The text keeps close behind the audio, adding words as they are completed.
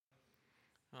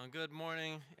Well, good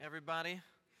morning, everybody.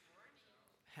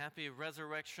 Happy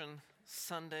Resurrection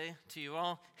Sunday to you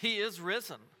all. He is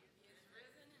risen.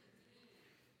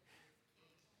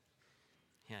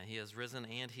 Yeah, he is risen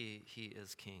and he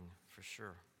is king, for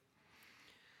sure.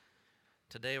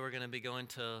 Today we're going to be going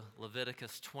to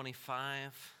Leviticus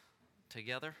 25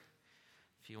 together.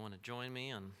 If you want to join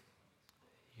me on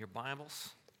your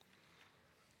Bibles.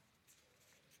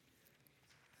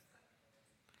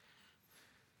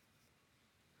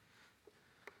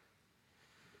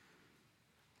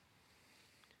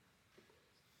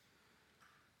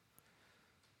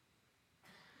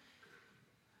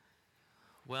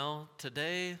 Well,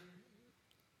 today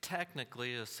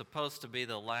technically is supposed to be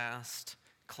the last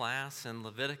class in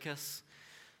Leviticus,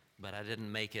 but I didn't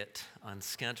make it on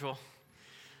schedule.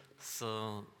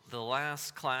 So the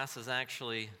last class is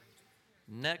actually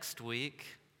next week,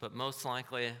 but most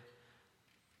likely,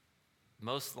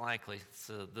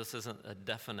 so this isn't a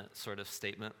definite sort of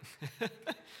statement.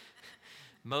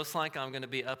 Most likely I'm going to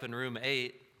be up in room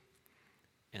 8,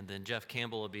 and then Jeff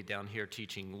Campbell will be down here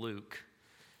teaching Luke.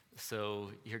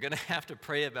 So you're going to have to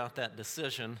pray about that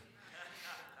decision.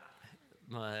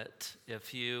 But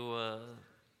if you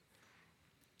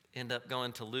end up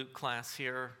going to Luke class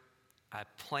here, I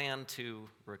plan to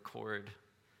record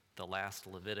the last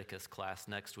Leviticus class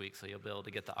next week, so you'll be able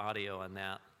to get the audio on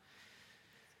that.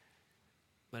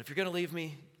 But if you're going to leave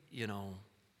me,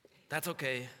 that's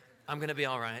okay. I'm going to be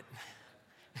all right.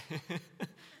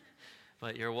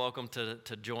 But you're welcome to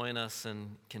join us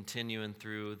in continuing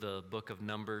through the book of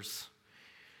Numbers.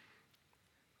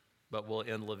 But we'll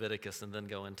end Leviticus and then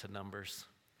go into Numbers.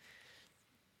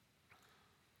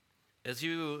 As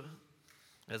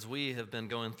we have been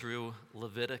going through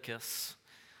Leviticus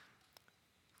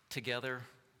together,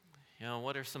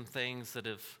 what are some things that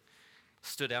have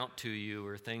stood out to you,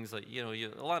 or things that,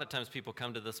 a lot of times people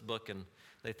come to this book and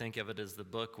they think of it as the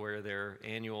book where their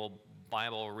annual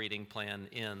Bible reading plan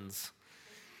ends.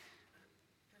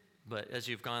 But as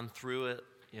you've gone through it,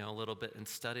 a little bit and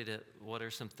studied it, what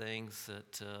are some things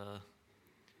that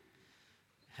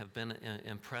have been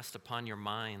impressed upon your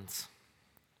minds?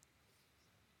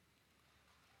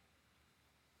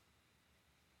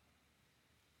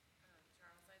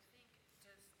 Charles, I think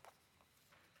just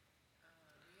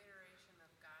reiteration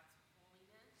of God's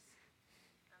holiness,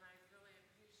 and I really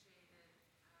appreciated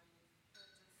how you put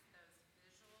just those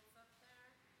visuals up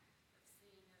there of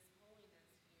seeing His holiness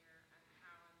here and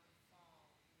how in the fall,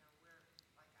 we're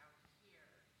like out here.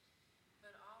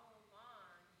 But all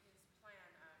along, His plan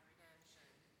of redemption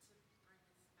to bring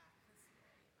us back this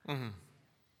way. Mm-hmm.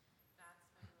 That's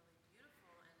been really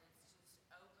beautiful, and it's just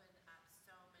opened up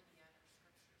so many other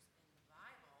scriptures in the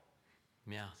Bible.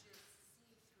 Yeah. To just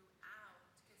see throughout,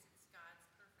 because it's God's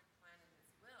perfect plan and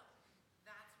His will.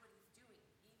 That's what He's doing,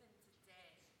 even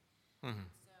today. Mm-hmm.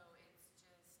 So it's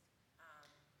just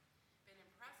been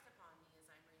impressed upon me as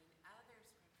I'm reading other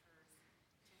scriptures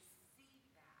to see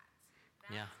that.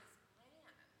 That's Yeah. His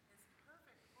plan, His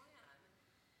perfect plan.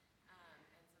 And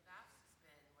so that's just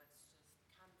been what's just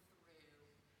come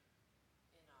through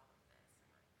in all of this, and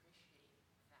I appreciate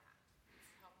that.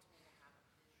 It's helped me to have a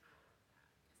visual of that,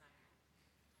 because I can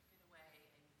tuck it away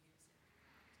and use it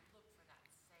to look for that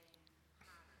same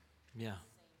pattern, Yeah.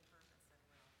 same purpose and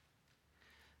will.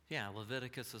 Yeah,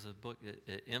 Leviticus is a book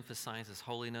it emphasizes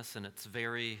holiness, and it's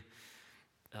very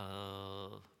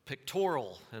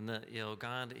pictorial. And that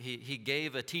God he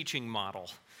gave a teaching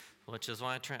model, which is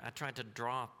why I tried to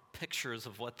draw pictures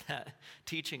of what that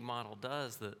teaching model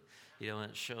does. That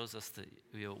it shows us that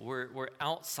we're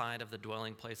outside of the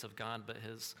dwelling place of God, but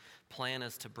His plan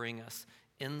is to bring us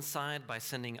inside by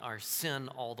sending our sin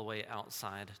all the way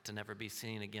outside to never be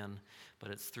seen again. But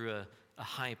it's through a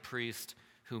high priest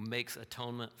who makes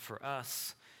atonement for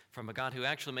us, from a God who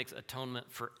actually makes atonement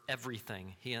for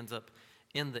everything. He ends up,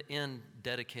 in the end,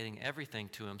 dedicating everything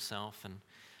to Himself. And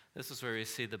this is where we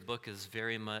see the book is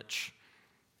very much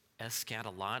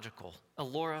eschatological.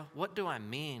 Laura, what do I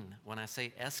mean when I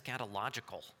say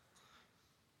eschatological?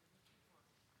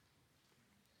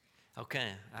 Okay,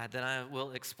 then I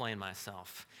will explain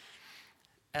myself.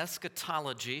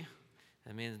 Eschatology,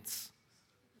 that means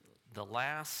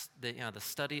the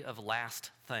study of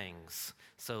last things.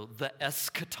 So the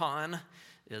eschaton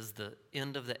is the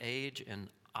end of the age, and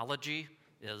ology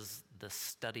is the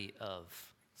study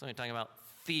of. So we're talking about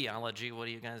theology. What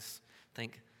do you guys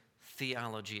think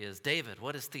theology is? David,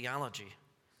 what is theology?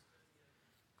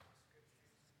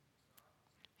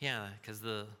 Yeah, because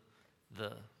the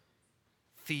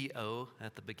theo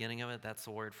at the beginning of it, that's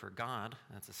the word for God.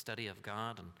 That's a study of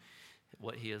God and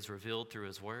what He has revealed through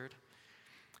His Word.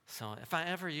 So if I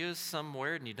ever use some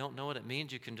word and you don't know what it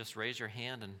means, you can just raise your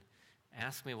hand and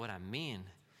ask me what I mean,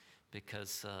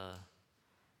 because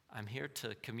I'm here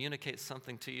to communicate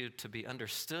something to you to be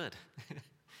understood.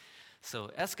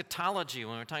 So eschatology,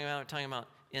 when we're talking about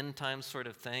end time sort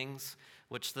of things,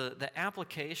 which the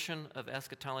application of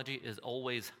eschatology is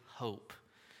always hope.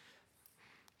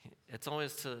 It's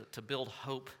always to build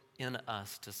hope in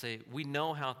us, to say we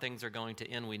know how things are going to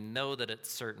end. We know that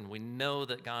it's certain. We know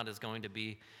that God is going to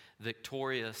be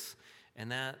victorious,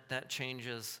 and that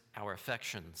changes our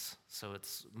affections. So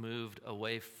it's moved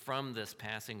away from this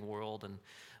passing world and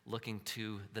looking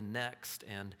to the next,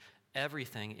 and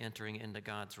everything entering into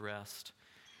God's rest.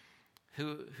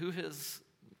 Who has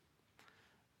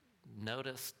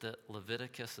noticed that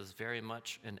Leviticus is very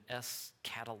much an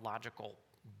eschatological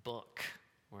book,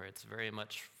 where it's very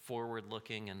much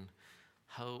forward-looking and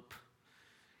hope?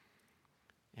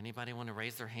 Anybody want to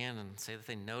raise their hand and say that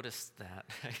they noticed that?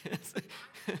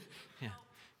 Yeah,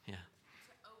 yeah.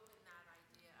 To open that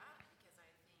idea up, because I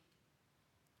think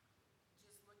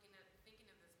just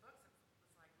thinking of this book,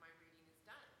 it's like my reading is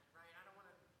done, right? I don't want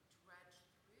to dredge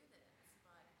through this,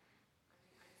 but I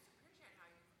mean, I just appreciate how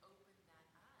you've opened that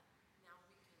up. Now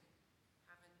we can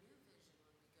have a new vision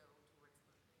when we go towards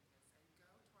Leviticus and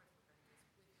go towards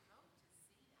Leviticus with hope to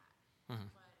see that.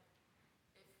 Mhm. But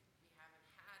if we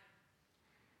haven't had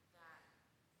that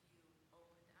view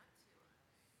opened up to us,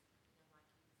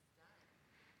 like you've done,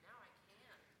 now I can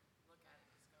look at it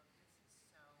and just go, this is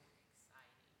so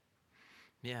exciting.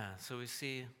 Yeah, so we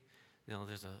see,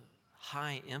 there's a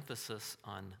high emphasis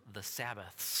on the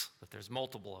Sabbaths, that there's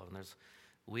multiple of them. There's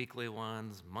weekly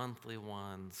ones, monthly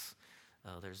ones.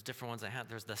 There's different ones that have,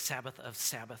 there's the Sabbath of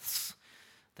Sabbaths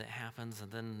that happens.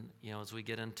 And then, as we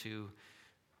get into,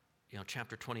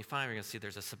 chapter 25, you're going to see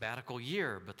there's a sabbatical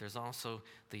year, but there's also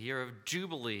the year of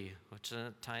Jubilee, which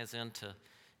ties into,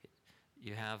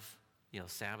 you have,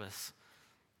 Sabbaths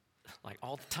like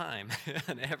all the time,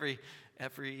 and every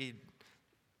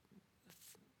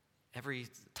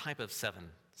type of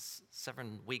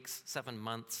 7 weeks, 7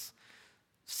 months,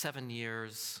 7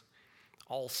 years,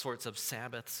 all sorts of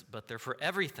Sabbaths, but they're for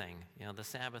everything. The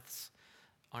Sabbaths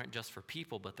aren't just for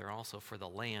people, but they're also for the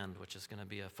land, which is going to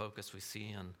be a focus we see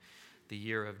in the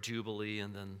year of Jubilee,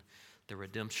 and then the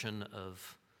redemption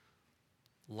of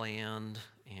land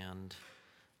and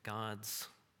God's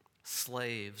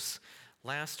slaves.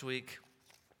 Last week,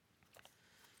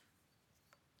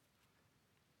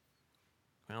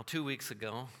 2 weeks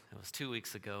ago, it was 2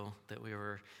 weeks ago that we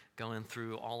were going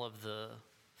through all of the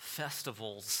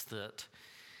festivals that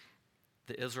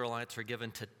the Israelites were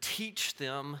given to teach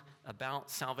them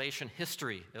about salvation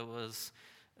history. It was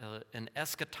an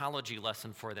eschatology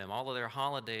lesson for them. All of their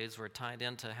holidays were tied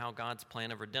into how God's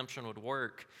plan of redemption would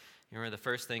work. The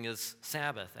first thing is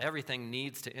Sabbath. Everything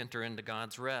needs to enter into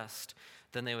God's rest.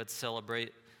 Then they would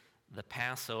celebrate the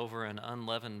Passover and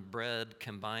unleavened bread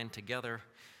combined together,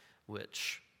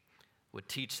 which would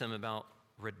teach them about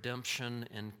redemption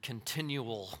and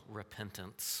continual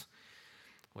repentance,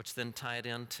 which then tied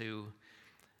into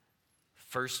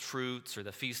first fruits, or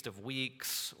the Feast of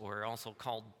Weeks, or also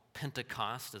called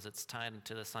Pentecost, as it's tied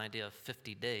into this idea of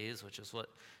 50 days, which is what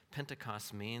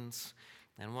Pentecost means.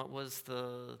 And what was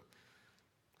the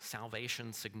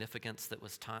salvation significance that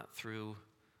was taught through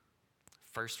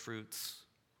first fruits,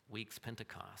 weeks,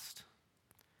 Pentecost?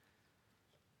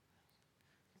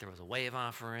 There was a wave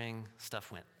offering,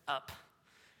 stuff went up.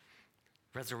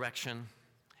 Resurrection,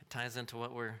 it ties into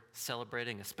what we're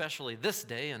celebrating, especially this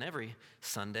day and every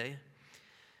Sunday.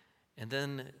 And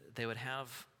then they would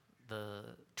have the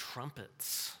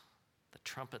trumpets. The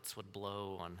trumpets would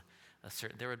blow on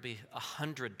there would be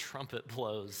 100 trumpet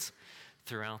blows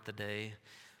throughout the day,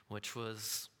 which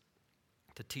was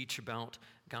to teach about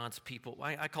God's people.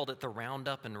 I called it the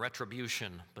roundup and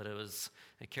retribution, but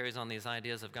it carries on these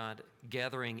ideas of God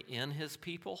gathering in his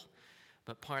people.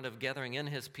 But part of gathering in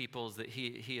his people is that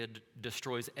he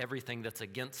destroys everything that's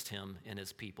against him in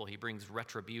his people. He brings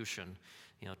retribution,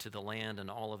 to the land and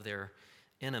all of their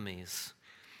enemies.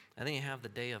 And then you have the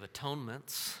Day of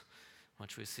Atonements,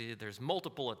 which we see there's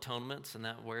multiple atonements, and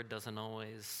that word doesn't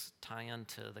always tie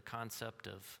into the concept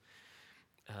of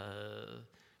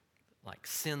like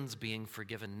sins being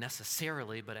forgiven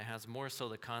necessarily, but it has more so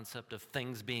the concept of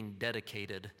things being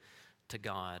dedicated to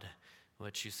God,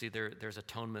 which you see there's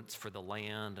atonements for the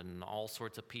land and all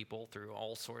sorts of people through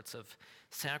all sorts of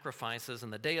sacrifices.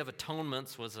 And the Day of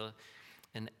Atonements was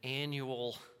an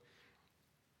annual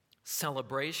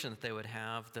celebration that they would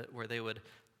have, where they would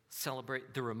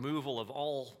celebrate the removal of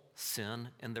all sin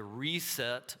and the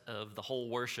reset of the whole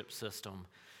worship system.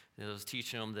 It was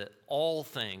teaching them that all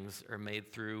things are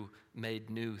made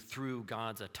new through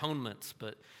God's atonements,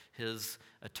 but his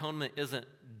atonement isn't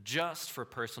just for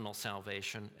personal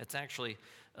salvation. It's actually,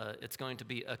 it's going to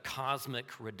be a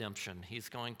cosmic redemption. He's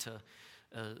going to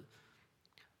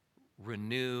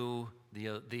renew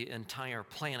the entire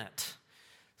planet.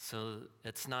 So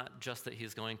it's not just that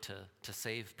he's going to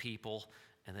save people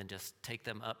and then just take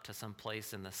them up to some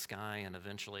place in the sky and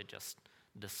eventually just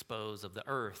dispose of the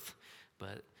earth,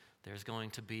 but there's going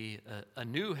to be a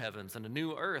new heavens and a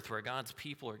new earth where God's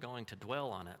people are going to dwell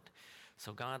on it.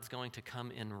 So God's going to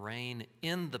come and reign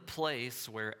in the place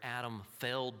where Adam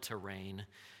failed to reign,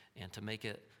 and to make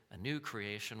it a new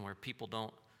creation where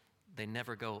people they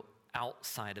never go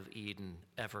outside of Eden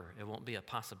ever. It won't be a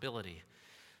possibility.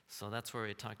 So that's where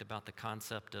he talked about the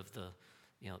concept of the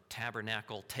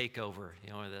tabernacle takeover.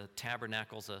 The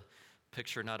tabernacle's a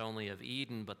picture not only of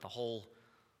Eden, but the whole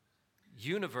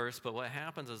universe. But what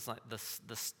happens is like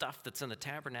the stuff that's in the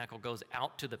tabernacle goes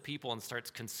out to the people and starts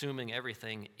consuming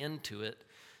everything into it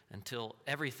until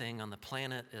everything on the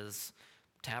planet is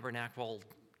tabernacle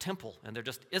temple, and there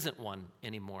just isn't one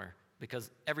anymore because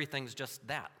everything's just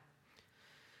that.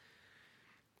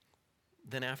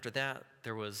 Then after that,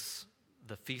 there was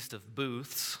the Feast of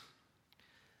Booths,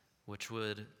 which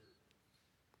would,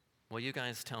 well, you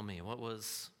guys tell me, what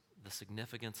was the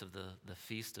significance of the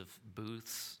Feast of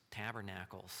Booths,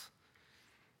 tabernacles?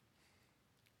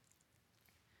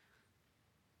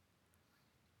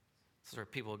 This is where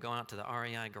people go out to the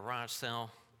REI garage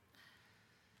sale.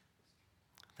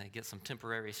 They get some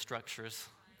temporary structures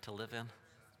to live in.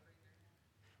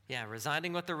 Yeah,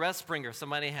 residing with the rest bringer.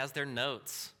 Somebody has their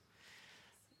notes.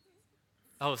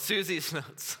 Oh, Susie's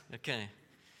notes. Okay.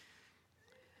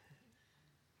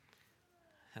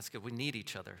 That's good. We need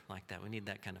each other like that. We need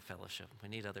that kind of fellowship. We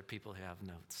need other people who have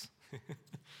notes.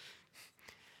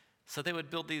 So they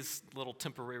would build these little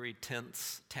temporary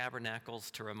tents, tabernacles,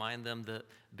 to remind them that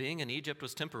being in Egypt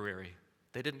was temporary.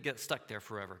 They didn't get stuck there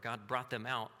forever. God brought them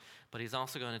out, but he's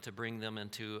also going to bring them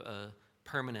into a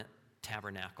permanent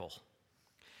tabernacle.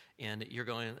 And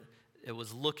it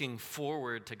was looking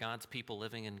forward to God's people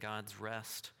living in God's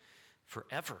rest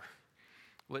forever,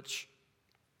 which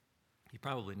you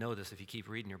probably know this if you keep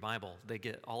reading your Bible. They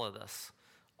get all of this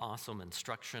awesome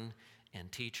instruction and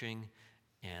teaching,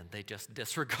 and they just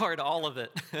disregard all of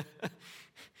it.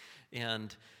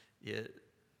 And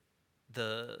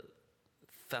the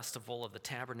festival of the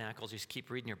tabernacles, you just keep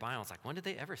reading your Bible. It's like, when did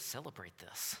they ever celebrate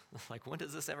this? Like, when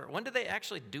did they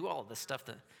actually do all of this stuff?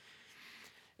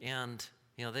 And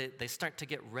they start to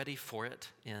get ready for it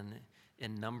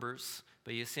in Numbers.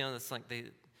 But you see, it's like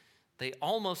they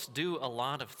almost do a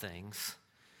lot of things.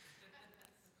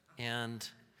 And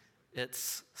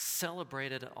it's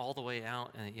celebrated all the way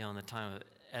out, in the time of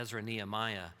Ezra and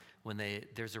Nehemiah, when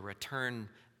there's a return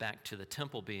back to the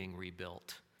temple being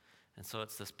rebuilt. And so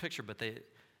it's this picture, but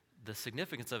the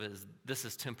significance of it is this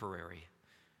is temporary.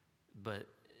 But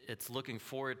it's looking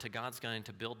forward to God's going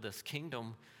to build this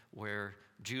kingdom where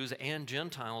Jews and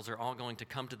Gentiles are all going to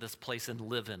come to this place and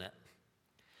live in it,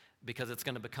 because it's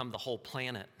going to become the whole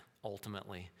planet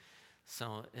ultimately.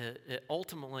 So it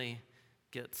ultimately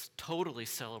gets totally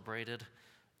celebrated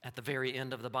at the very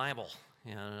end of the Bible,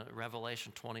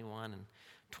 Revelation 21 and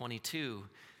 22.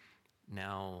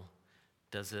 Now,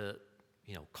 does it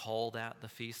call that the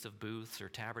Feast of Booths or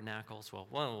Tabernacles? Well,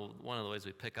 one of the ways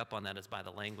we pick up on that is by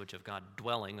the language of God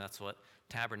dwelling. That's what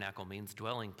tabernacle means,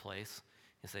 dwelling place.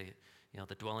 You say,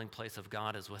 the dwelling place of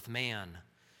God is with man.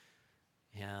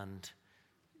 And,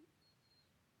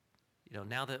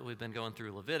 now that we've been going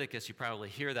through Leviticus, you probably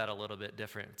hear that a little bit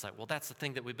different. It's like, well, that's the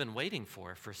thing that we've been waiting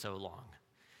for so long.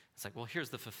 It's like, well, here's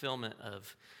the fulfillment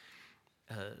of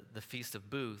the Feast of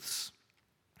Booths.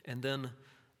 And then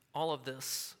all of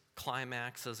this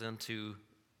climaxes into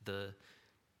the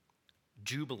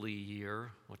Jubilee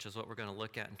year, which is what we're going to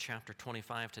look at in chapter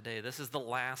 25 today. This is the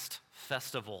last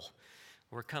festival.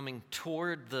 We're coming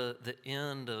toward the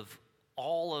end of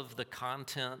all of the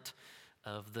content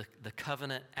of the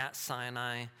covenant at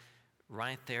Sinai,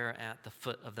 right there at the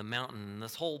foot of the mountain. And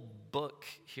this whole book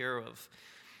here of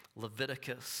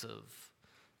Leviticus, of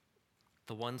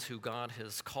the ones who God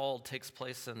has called, takes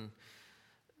place in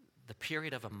the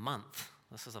period of a month.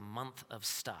 This is a month of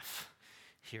stuff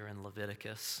here in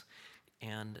Leviticus.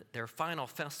 And their final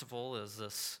festival is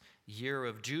this year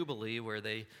of Jubilee, where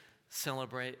they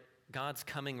celebrate God's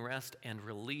coming rest and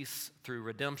release through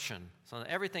redemption. So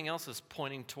everything else is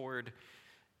pointing toward,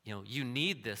 you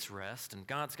need this rest, and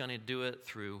God's going to do it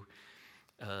through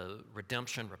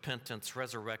redemption, repentance,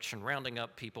 resurrection, rounding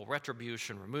up people,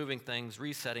 retribution, removing things,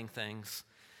 resetting things.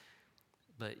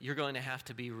 But you're going to have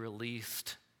to be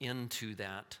released into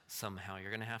that somehow.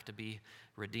 You're going to have to be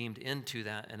redeemed into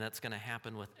that, and that's going to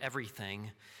happen with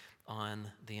everything on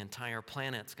the entire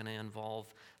planet. It's going to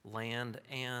involve land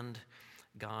and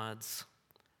God's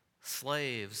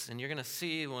slaves. And you're going to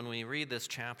see when we read this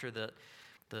chapter that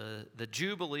the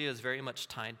Jubilee is very much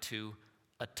tied to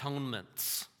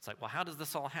atonements. It's like, well, how does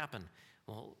this all happen?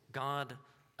 Well, God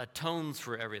atones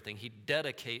for everything. He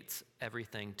dedicates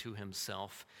everything to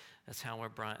himself. That's how we're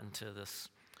brought into this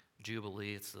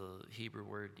Jubilee. It's the Hebrew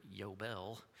word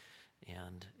Yobel,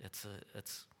 and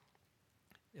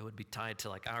it would be tied to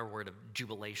like our word of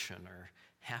jubilation or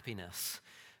happiness,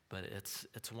 but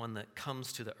it's one that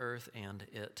comes to the earth and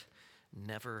it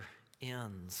never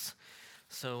ends.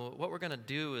 So what we're going to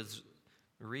do is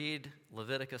read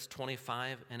Leviticus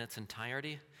 25 in its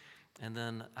entirety, and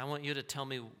then I want you to tell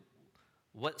me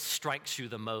what strikes you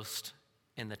the most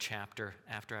in the chapter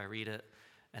after I read it,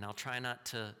 and I'll try not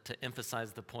to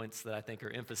emphasize the points that I think are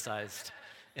emphasized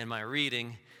in my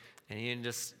reading, and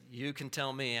you can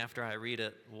tell me after I read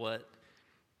it what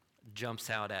jumps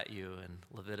out at you in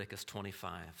Leviticus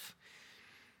 25.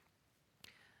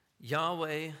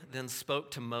 Yahweh then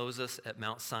spoke to Moses at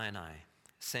Mount Sinai,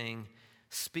 saying,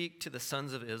 "Speak to the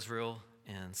sons of Israel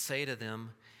and say to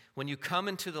them, when you come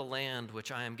into the land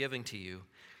which I am giving to you,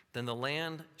 then the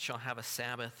land shall have a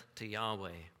Sabbath to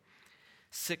Yahweh.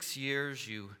 6 years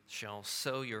you shall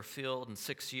sow your field, and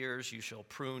 6 years you shall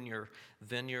prune your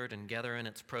vineyard and gather in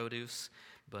its produce.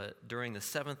 But during the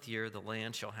 7th year the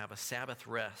land shall have a Sabbath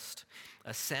rest,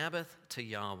 a Sabbath to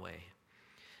Yahweh.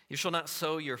 You shall not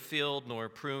sow your field nor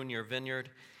prune your vineyard.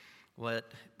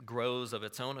 What grows of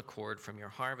its own accord from your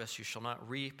harvest you shall not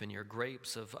reap, and your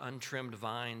grapes of untrimmed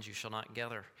vines you shall not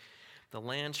gather. The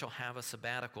land shall have a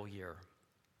sabbatical year,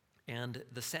 and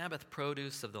the Sabbath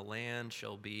produce of the land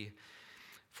shall be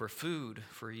for food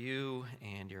for you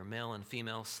and your male and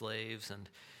female slaves and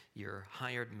your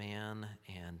hired man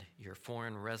and your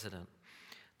foreign resident,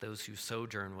 those who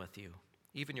sojourn with you.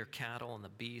 Even your cattle and the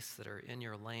beasts that are in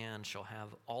your land shall have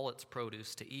all its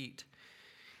produce to eat.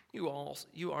 You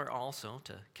are also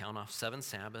to count off 7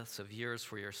 Sabbaths of years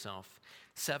for yourself,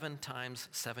 7 times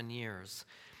 7 years,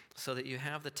 so that you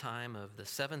have the time of the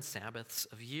 7 Sabbaths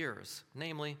of years,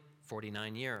 namely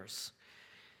 49 years.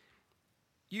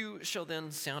 You shall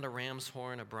then sound a ram's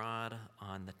horn abroad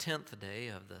on the 10th day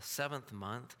of the 7th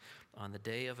month. On the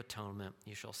day of atonement,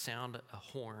 you shall sound a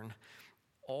horn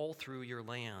all through your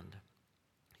land.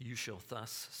 You shall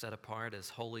thus set apart as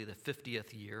holy the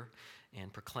 50th year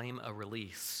and proclaim a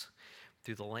release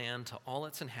through the land to all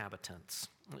its inhabitants.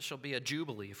 It shall be a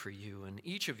jubilee for you, and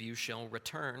each of you shall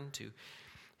return to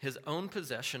his own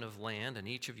possession of land, and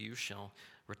each of you shall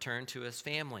return to his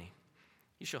family.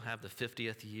 You shall have the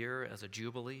 50th year as a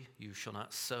jubilee. You shall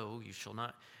not sow, you shall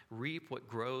not reap what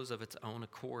grows of its own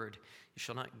accord. You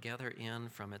shall not gather in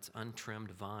from its untrimmed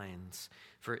vines,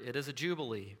 for it is a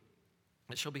jubilee.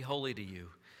 It shall be holy to you.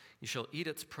 You shall eat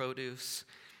its produce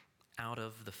out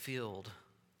of the field.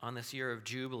 On this year of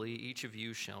Jubilee, each of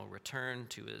you shall return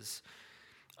to his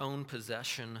own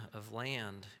possession of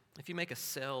land. If you make a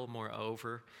sale,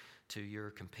 moreover, to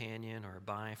your companion or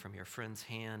buy from your friend's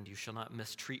hand, you shall not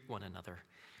mistreat one another.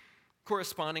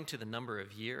 Corresponding to the number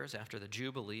of years after the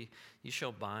Jubilee, you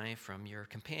shall buy from your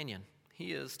companion.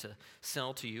 He is to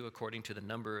sell to you according to the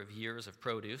number of years of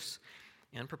produce.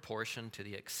 In proportion to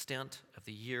the extent of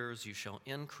the years, you shall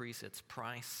increase its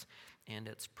price, and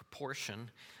its proportion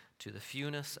to the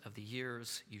fewness of the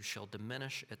years, you shall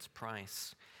diminish its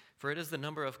price. For it is the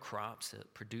number of crops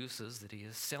it produces that he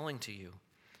is selling to you.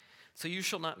 So you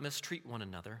shall not mistreat one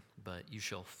another, but you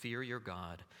shall fear your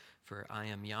God, for I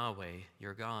am Yahweh,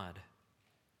 your God.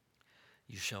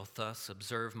 You shall thus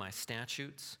observe my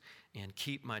statutes and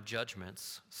keep my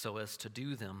judgments so as to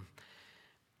do them,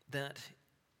 that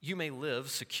you may live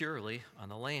securely on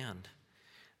the land.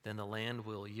 Then the land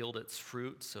will yield its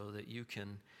fruit so that you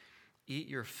can eat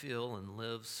your fill and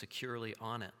live securely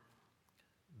on it.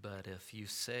 But if you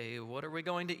say, what are we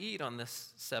going to eat on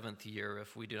this 7th year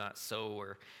if we do not sow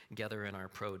or gather in our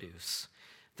produce?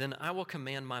 Then I will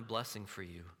command my blessing for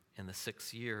you in the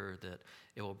 6th year, that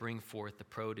it will bring forth the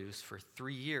produce for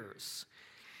 3 years.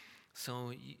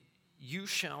 So you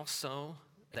shall sow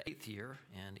the 8th year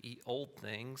and eat old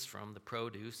things from the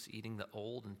produce, eating the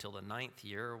old until the 9th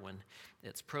year when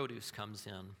its produce comes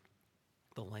in.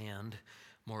 The land,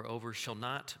 moreover, shall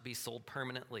not be sold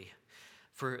permanently,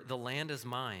 for the land is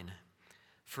mine.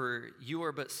 For you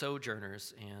are but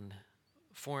sojourners and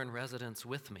foreign residents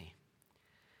with me.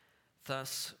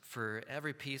 Thus, for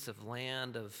every piece of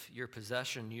land of your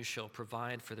possession, you shall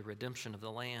provide for the redemption of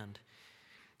the land.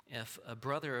 If a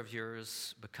brother of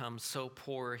yours becomes so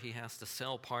poor he has to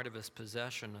sell part of his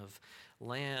possession of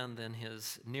land, then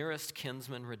his nearest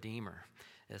kinsman redeemer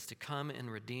is to come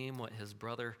and redeem what his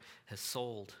brother has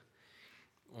sold.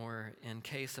 Or in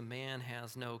case a man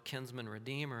has no kinsman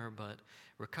redeemer but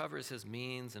recovers his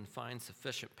means and finds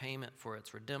sufficient payment for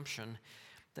its redemption,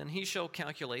 then he shall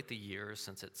calculate the years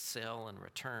since its sale and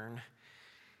return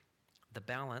the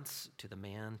balance to the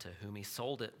man to whom he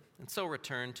sold it, and so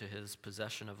return to his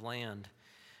possession of land.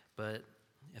 But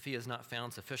if he has not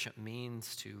found sufficient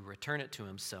means to return it to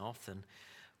himself, then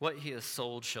what he has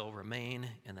sold shall remain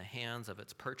in the hands of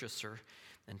its purchaser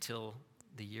until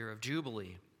the year of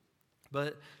Jubilee.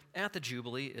 But at the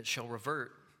Jubilee it shall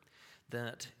revert,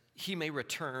 that he may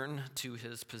return to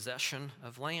his possession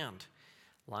of land.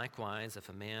 Likewise, if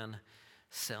a man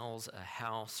sells a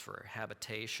house for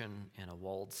habitation in a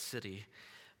walled city,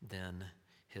 then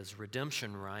his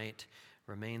redemption right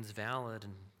remains valid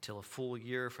until a full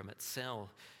year from its sale.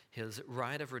 His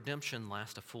right of redemption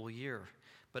lasts a full year.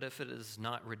 But if it is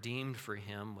not redeemed for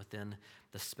him within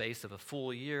the space of a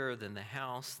full year, then the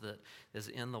house that is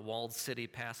in the walled city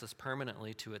passes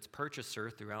permanently to its purchaser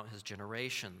throughout his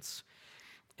generations.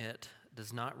 It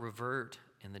does not revert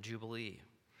in the Jubilee.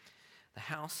 The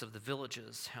house of the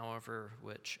villages, however,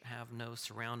 which have no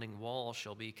surrounding wall,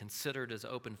 shall be considered as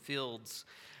open fields.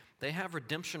 They have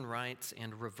redemption rights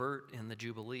and revert in the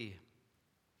Jubilee.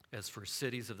 As for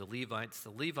cities of the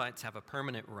Levites have a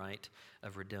permanent right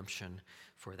of redemption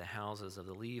for the houses of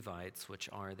the Levites, which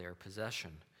are their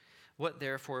possession. What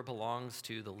therefore belongs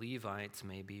to the Levites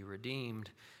may be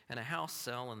redeemed, and a house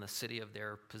sell in the city of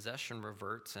their possession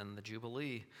reverts in the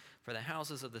Jubilee. For the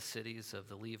houses of the cities of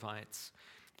the Levites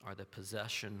are the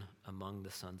possession among the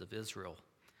sons of Israel.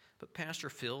 But pasture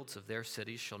fields of their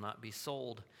cities shall not be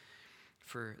sold,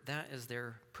 for that is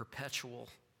their perpetual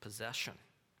possession.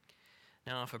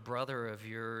 Now, if a brother of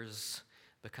yours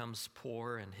becomes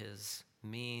poor and his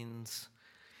means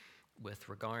with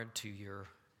regard to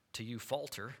you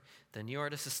falter, then you are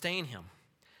to sustain him,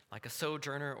 like a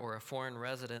sojourner or a foreign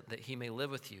resident, that he may live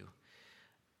with you.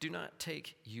 Do not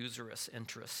take usurious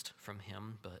interest from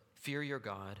him, but fear your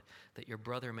God, that your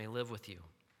brother may live with you.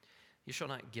 You shall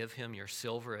not give him your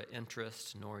silver at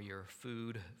interest, nor your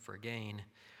food for gain.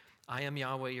 I am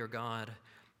Yahweh your God,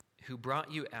 who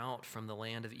brought you out from the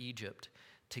land of Egypt,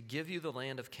 to give you the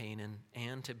land of Canaan,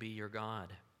 and to be your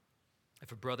God.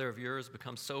 If a brother of yours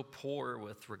becomes so poor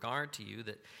with regard to you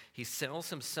that he sells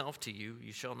himself to you,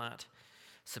 you shall not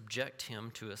subject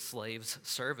him to a slave's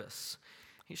service.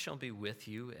 He shall be with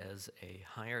you as a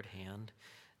hired hand,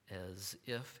 as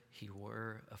if he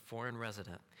were a foreign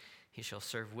resident. He shall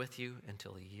serve with you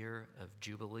until the year of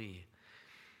Jubilee.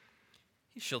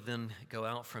 He shall then go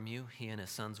out from you, he and his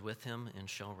sons with him, and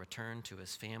shall return to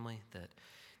his family, that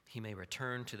he may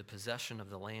return to the possession of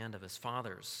the land of his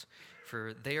fathers.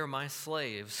 For they are my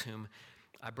slaves, whom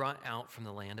I brought out from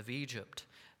the land of Egypt.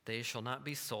 They shall not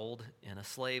be sold in a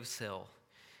slave sale.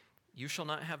 You shall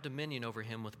not have dominion over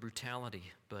him with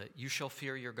brutality, but you shall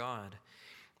fear your God.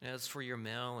 As for your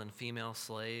male and female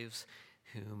slaves,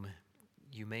 whom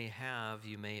you may have,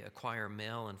 you may acquire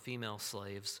male and female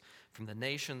slaves from the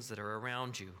nations that are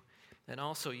around you. And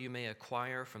also you may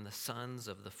acquire from the sons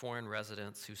of the foreign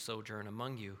residents who sojourn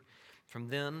among you, from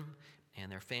them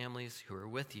and their families who are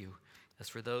with you. As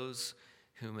for those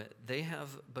whom they have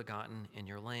begotten in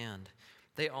your land,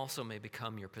 they also may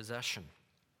become your possession.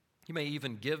 You may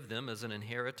even give them as an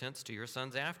inheritance to your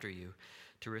sons after you,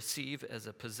 to receive as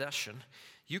a possession.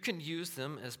 You can use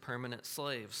them as permanent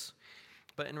slaves.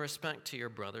 But in respect to your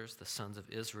brothers, the sons of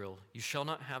Israel, you shall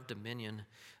not have dominion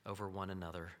over one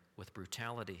another with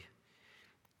brutality.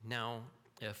 Now,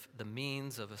 if the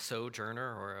means of a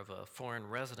sojourner or of a foreign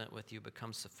resident with you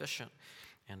becomes sufficient,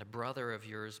 and a brother of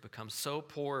yours becomes so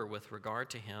poor with regard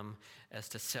to him as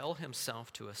to sell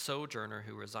himself to a sojourner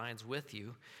who resides with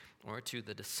you, or to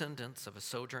the descendants of a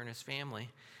sojourner's family,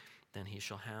 then he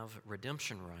shall have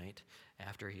redemption right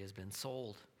after he has been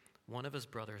sold. One of his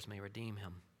brothers may redeem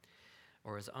him,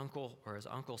 or his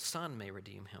uncle's son may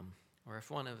redeem him, or if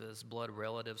one of his blood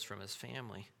relatives from his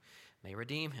family may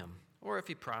redeem him, or if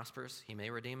he prospers, he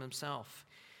may redeem himself.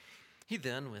 He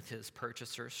then with his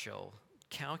purchasers shall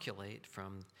calculate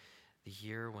from the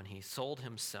year when he sold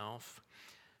himself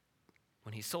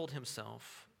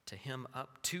to him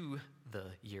up to the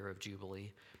year of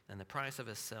Jubilee, and the price of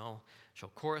his sale shall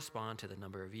correspond to the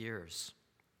number of years.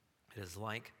 It is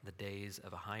like the days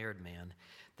of a hired man,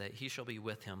 that he shall be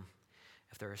with him.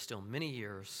 If there are still many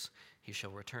years, he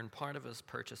shall return part of his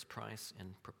purchase price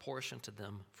in proportion to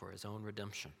them for his own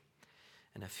redemption.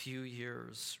 And a few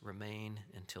years remain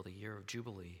until the year of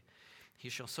Jubilee. he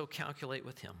shall so calculate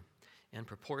with him. In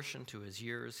proportion to his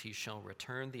years, he shall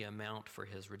return the amount for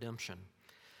his redemption.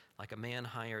 Like a man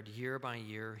hired year by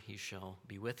year, he shall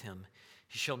be with him.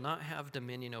 He shall not have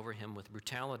dominion over him with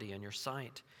brutality in your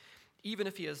sight, even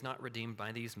if he is not redeemed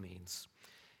by these means.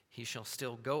 He shall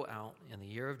still go out in the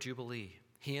year of Jubilee,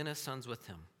 he and his sons with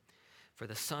him. For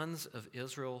the sons of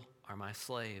Israel are my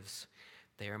slaves.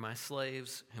 They are my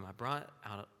slaves, whom I brought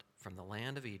out from the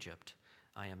land of Egypt.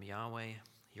 I am Yahweh,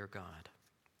 your God.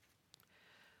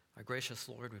 Our gracious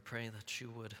Lord, we pray that you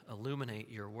would illuminate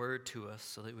your word to us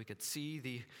so that we could see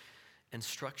the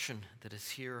instruction that is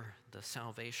here, the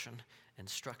salvation,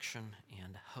 instruction,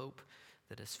 and hope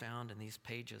that is found in these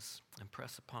pages.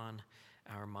 Impress upon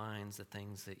our minds the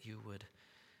things that you would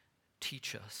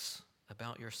teach us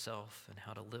about yourself and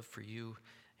how to live for you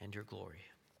and your glory.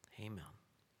 Amen.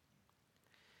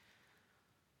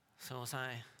 So as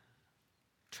I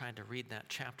tried to read that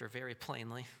chapter very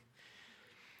plainly,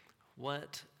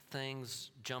 what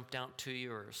things jumped out to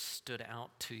you or stood out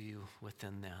to you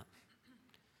within that?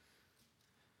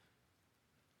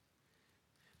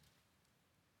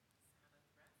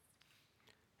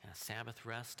 Yeah, Sabbath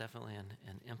rest, definitely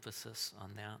an emphasis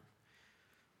on that.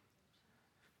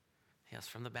 Yes,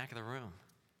 from the back of the room.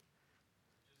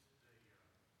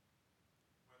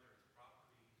 Whether it's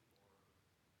property or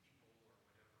people or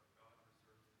whatever, God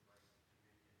reserves the right to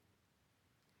dominion.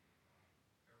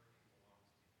 Everything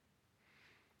belongs to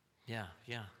him. Yeah.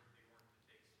 They weren't to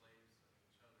take slaves of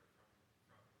each other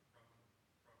from the country of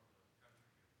Israel.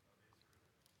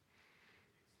 They would take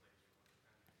slaves from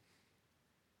other countries.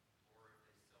 Or if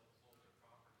they sold their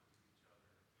property to each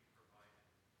other, he provided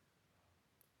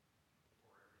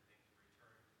for everything to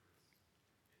return to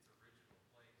its original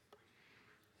place, which he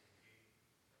originally gave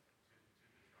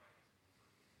to the tribes in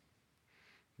the first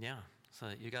place. Yeah,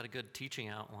 so you got a good teaching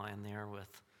outline there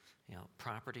with,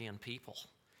 property and people.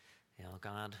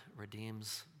 God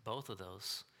redeems both of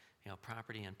those,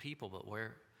 property and people, but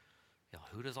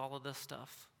who does all of this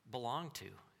stuff belong to?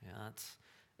 That's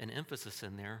an emphasis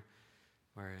in there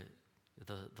where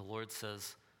the Lord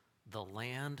says, the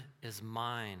land is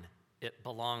mine, it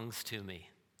belongs to me.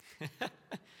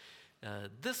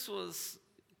 This was,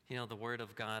 the word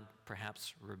of God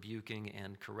perhaps rebuking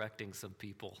and correcting some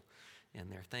people in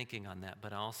their thinking on that,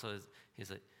 but also he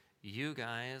said, you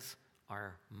guys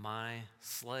are my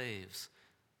slaves.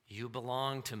 You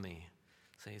belong to me.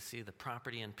 So you see, the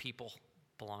property and people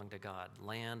belong to God.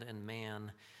 Land and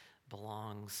man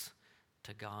belongs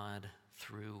to God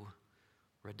through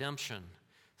redemption.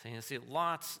 So you see,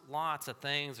 lots of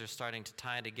things are starting to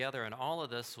tie together, and all of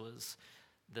this was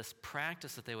this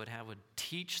practice that they would have would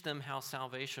teach them how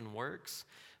salvation works,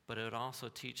 but it would also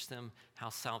teach them how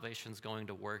salvation's going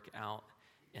to work out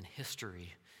in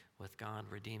history with God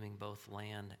redeeming both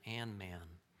land and man.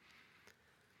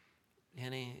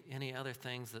 Any other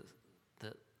things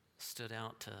that stood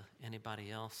out to anybody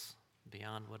else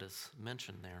beyond what is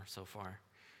mentioned there so far?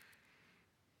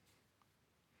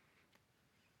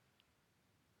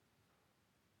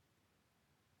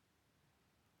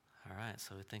 All right,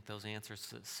 so we think those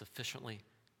answers sufficiently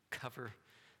cover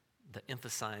the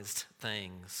emphasized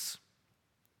things.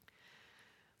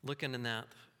 Looking in that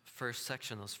first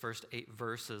section, those first 8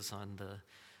 verses on the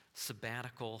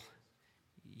sabbatical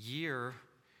year,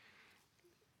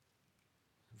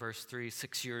 verse 3,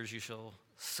 6 years you shall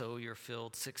sow your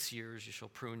field, 6 years you shall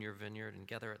prune your vineyard and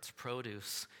gather its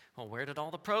produce. Well, where did all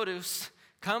the produce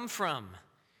come from?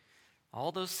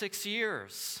 All those 6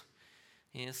 years.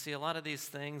 You see, a lot of these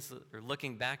things that are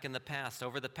looking back in the past,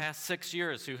 over the past 6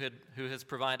 years, who has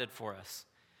provided for us?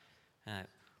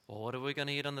 Well, what are we going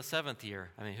to eat on the 7th year?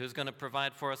 Who's going to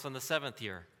provide for us on the 7th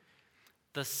year?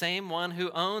 The same one who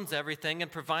owns everything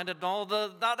and provided all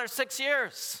the other 6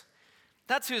 years.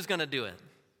 That's who's going to do it.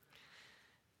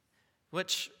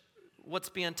 What's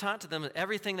being taught to them,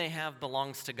 everything they have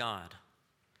belongs to God,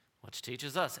 which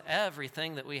teaches us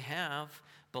everything that we have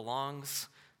belongs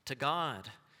to God.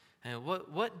 And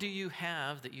what do you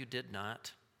have that you did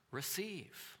not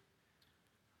receive?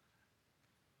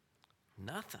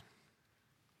 Nothing.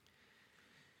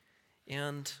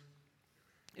 And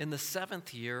in the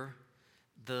 7th year,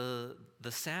 the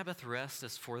Sabbath rest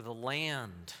is for the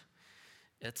land.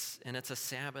 It's a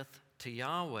Sabbath to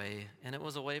Yahweh, and it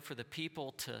was a way for the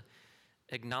people to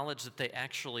acknowledge that they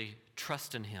actually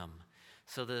trust in him.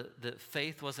 So the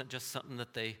faith wasn't just something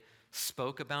that they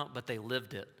spoke about, but they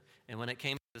lived it. And when it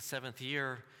came to the 7th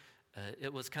year,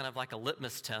 it was kind of like a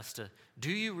litmus test.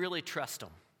 Do you really trust him?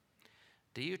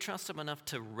 Do you trust him enough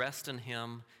to rest in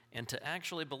him and to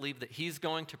actually believe that he's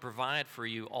going to provide for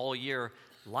you all year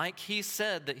like he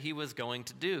said that he was going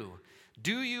to do?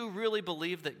 Do you really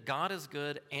believe that God is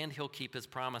good and he'll keep his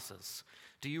promises?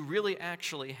 Do you really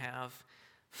actually have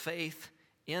faith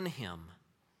in him?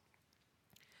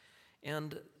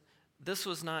 And this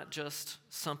was not just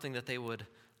something that they would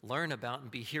learn about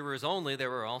and be hearers only. They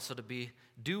were also to be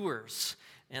doers.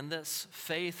 And this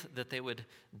faith that they would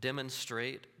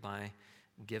demonstrate by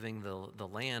giving the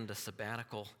land a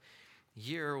sabbatical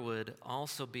year would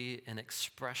also be an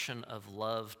expression of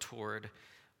love toward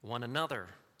one another.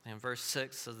 And verse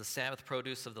 6 says, the Sabbath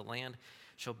produce of the land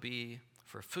shall be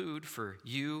for food for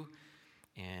you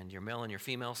and your male and your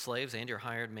female slaves and your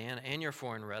hired man and your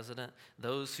foreign resident,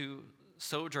 those who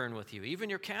sojourn with you. Even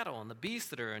your cattle and the beasts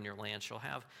that are in your land shall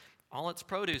have all its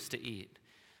produce to eat.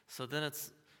 So then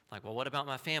it's like, well, what about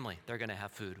my family? They're going to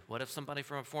have food. What if somebody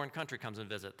from a foreign country comes and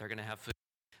visit? They're going to have food.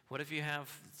 What if you have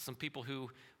some people who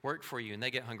work for you and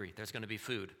they get hungry? There's going to be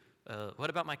food. What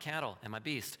about my cattle and my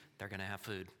beast? They're going to have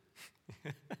food.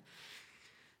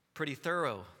 Pretty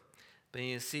thorough. But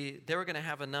you see, they were going to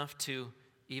have enough to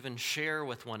even share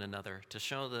with one another, to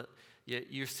show that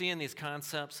you're seeing these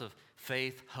concepts of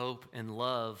faith, hope, and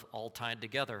love all tied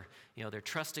together. You know, they're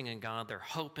trusting in God, they're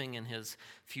hoping in his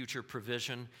future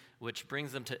provision, which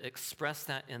brings them to express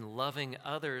that in loving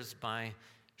others by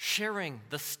sharing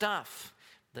the stuff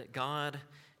that God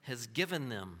has given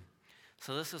them.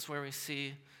 So this is where we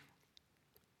see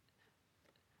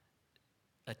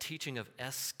a teaching of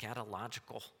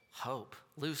eschatological hope.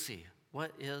 Lucy,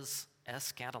 what is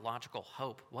eschatological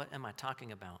hope? What am I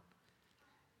talking about?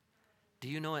 Do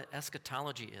you know what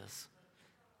eschatology is?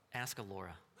 Ask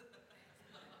Alora.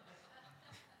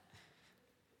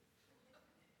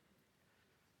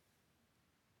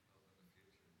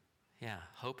 Yeah,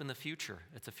 hope in the future.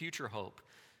 It's a future hope.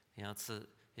 You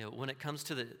know, when it comes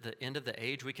to the end of the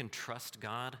age, we can trust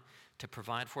God to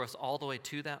provide for us all the way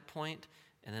to that point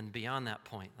and then beyond that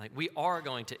point. Like, we are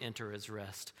going to enter his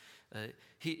rest.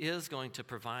 He is going to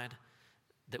provide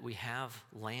that we have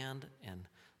land and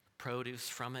produce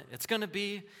from it. It's going to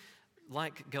be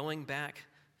like going back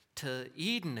to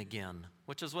Eden again,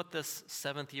 which is what this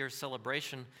 7th year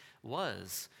celebration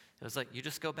was. It was like you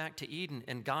just go back to Eden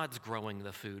and God's growing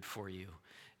the food for you.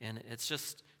 And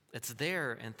it's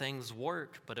there and things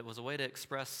work, but it was a way to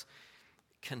express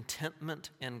contentment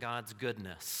in God's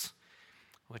goodness.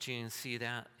 Which you can see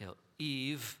that,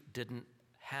 Eve didn't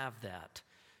have that.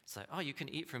 It's like, oh, you can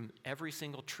eat from every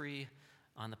single tree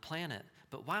on the planet,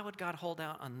 but why would God hold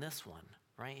out on this one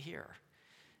right here?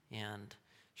 And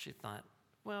she thought,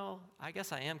 well, I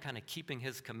guess I am kind of keeping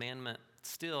his commandment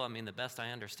still. I mean, the best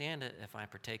I understand it if I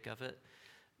partake of it.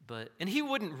 And he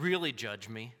wouldn't really judge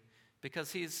me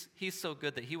because he's so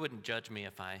good that he wouldn't judge me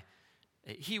if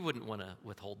he wouldn't want to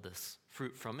withhold this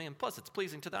fruit from me. And plus, it's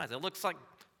pleasing to the eyes. It looks like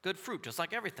good fruit, just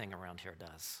like everything around here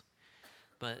does.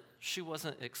 But she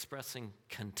wasn't expressing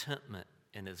contentment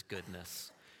in his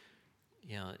goodness.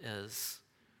 You know, as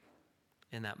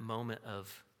in that moment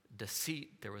of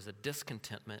deceit, there was a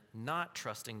discontentment, not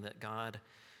trusting that God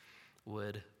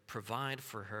would provide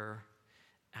for her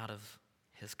out of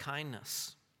his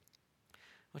kindness. I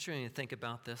want you to think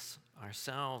about this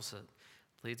ourselves. It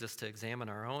leads us to examine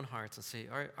our own hearts and see,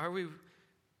 are we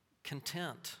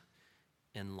content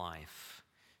in life?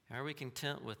 Are we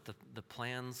content with the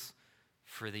plans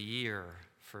for the year,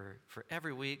 for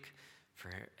every week, for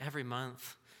every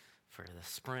month, for the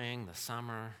spring, the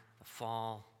summer, the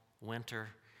fall, winter,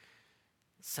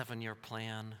 7-year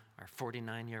plan, our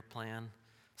 49-year plan?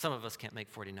 Some of us can't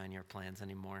make 49-year plans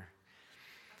anymore.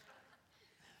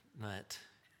 But,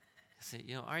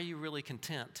 see, are you really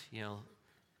content,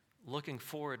 looking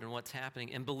forward and what's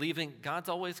happening and believing God's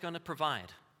always going to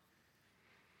provide?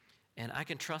 And I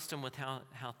can trust him with how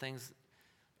things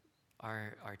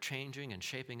are changing and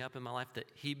shaping up in my life, that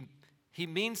he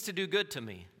means to do good to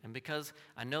me. And because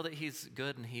I know that he's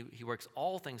good and he works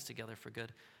all things together for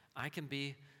good, I can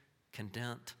be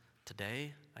content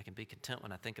today. I can be content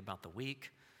when I think about the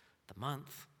week, the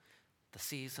month, the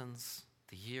seasons,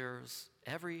 the years.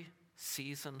 Every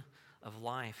season of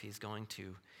life, he's going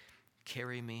to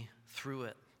carry me through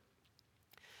it.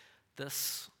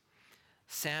 This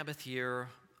Sabbath year,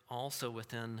 also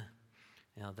within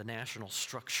the national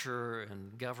structure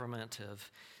and government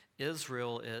of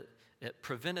Israel, it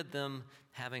prevented them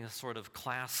having a sort of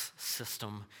class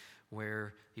system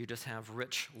where you just have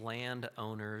rich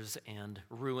landowners and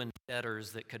ruined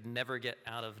debtors that could never get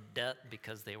out of debt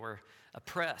because they were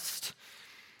oppressed.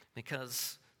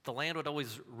 Because the land would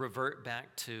always revert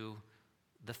back to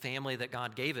the family that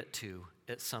God gave it to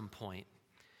at some point.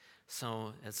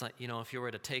 So it's like, if you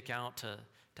were to take out to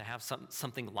have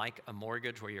something like a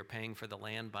mortgage where you're paying for the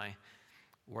land by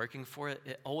working for it,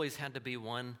 it always had to be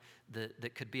one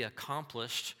that could be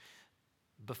accomplished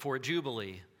before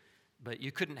Jubilee. But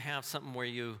you couldn't have something where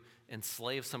you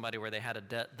enslave somebody where they had a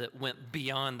debt that went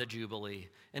beyond the Jubilee.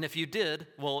 And if you did,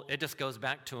 well, it just goes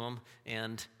back to them,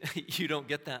 and you don't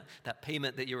get that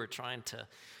payment that you were trying to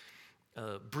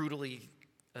brutally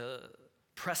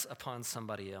press upon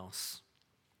somebody else.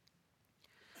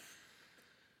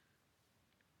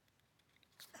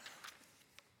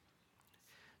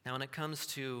 Now, when it comes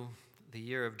to the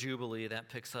year of Jubilee, that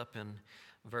picks up in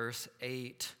verse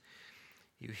 8.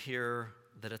 You hear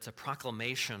that it's a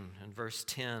proclamation. In verse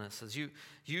 10, it says,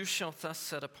 You shall thus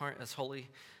set apart as holy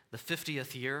the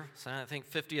 50th year. So I think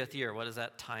 50th year, what does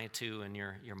that tie to in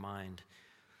your mind?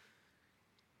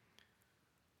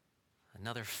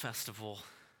 Another festival.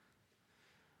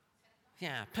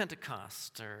 Yeah,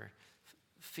 Pentecost or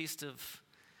Feast of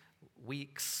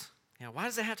Weeks. Yeah, why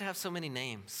does it have to have so many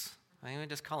names? I mean, we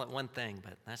just call it one thing,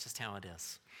 but that's just how it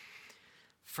is.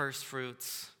 First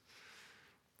fruits.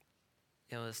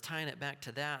 It's tying it back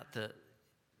to that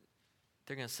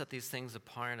they're going to set these things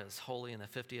apart as holy in the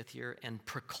 50th year and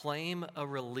proclaim a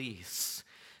release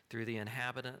through the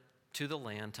inhabitant to the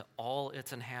land to all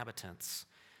its inhabitants.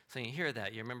 So you hear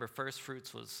that. You remember first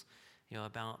fruits was,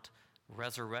 about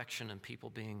resurrection and people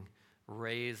being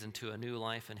raised into a new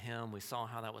life in him. We saw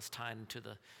how that was tied into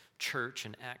the church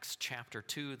in Acts chapter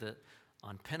 2, that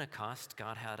on Pentecost,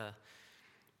 God had a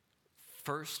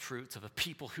first fruits of a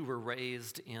people who were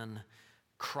raised in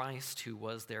Christ, who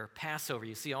was their Passover.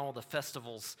 You see all the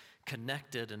festivals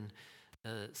connected and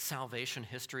salvation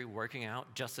history working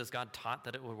out just as God taught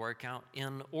that it would work out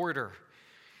in order.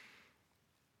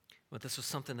 But this was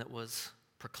something that was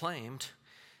proclaimed,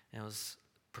 and it was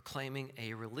proclaiming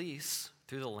a release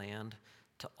through the land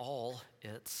to all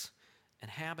its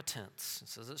inhabitants. It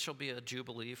says, It shall be a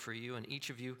jubilee for you, and each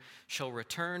of you shall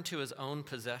return to his own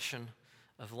possession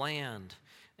of land,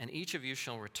 and each of you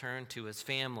shall return to his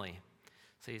family.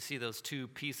 So you see those two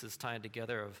pieces tied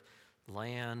together of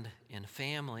land and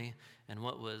family, and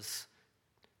what was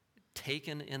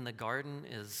taken in the garden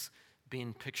is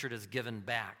being pictured as given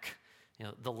back.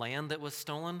 The land that was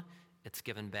stolen, it's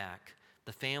given back.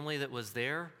 The family that was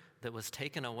there, that was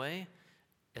taken away,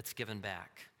 it's given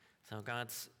back. So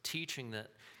God's teaching that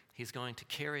he's going to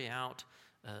carry out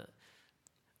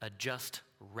a just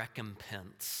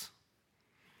recompense.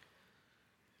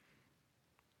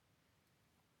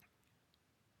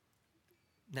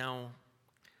 Now,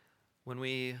 when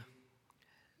we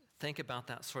think about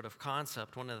that sort of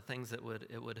concept, one of the things that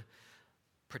it would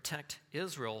protect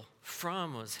Israel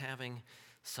from was having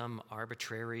some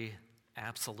arbitrary,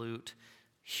 absolute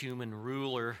human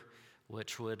ruler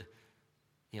which would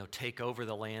take over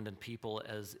the land and people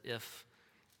as if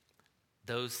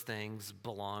those things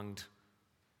belonged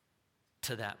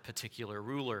to that particular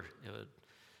ruler,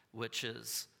 which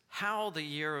is how the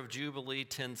year of Jubilee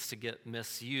tends to get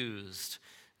misused.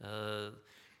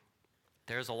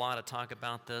 There's a lot of talk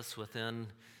about this within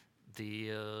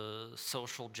the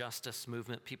social justice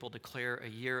movement. People declare a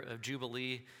year of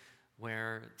Jubilee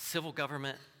where civil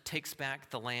government takes back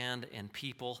the land and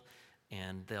people,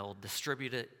 and they'll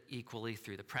distribute it equally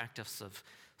through the practice of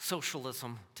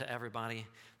socialism to everybody.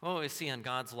 What we see in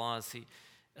God's laws,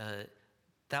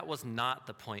 that was not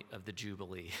the point of the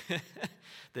Jubilee,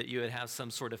 that you would have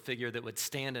some sort of figure that would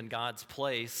stand in God's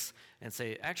place and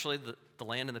say, actually, the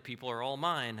land and the people are all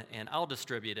mine, and I'll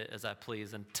distribute it as I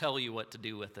please and tell you what to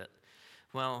do with it.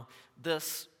 Well,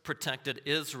 this protected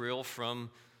Israel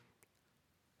from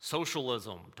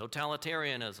socialism,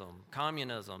 totalitarianism,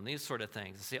 communism, these sort of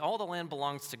things. See, all the land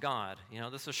belongs to God.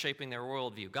 This is shaping their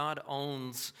worldview. God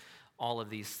owns all of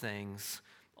these things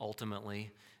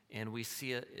ultimately, and we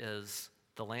see it as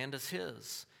the land is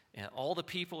his, and all the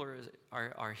people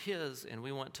are his, and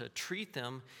we want to treat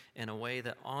them in a way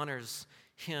that honors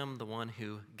him, the one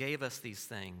who gave us these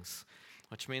things,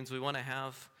 which means we want to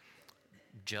have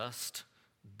just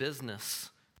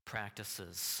business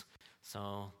practices.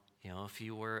 So, if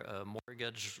you were a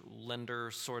mortgage lender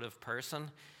sort of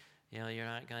person, you're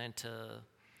not going to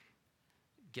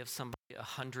give somebody a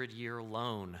 100-year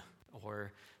loan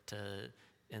or to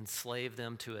enslave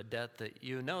them to a debt that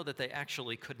that they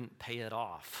actually couldn't pay it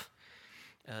off.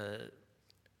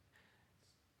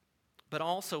 But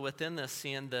also within this,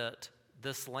 seeing that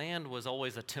this land was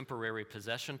always a temporary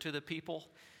possession to the people,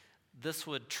 this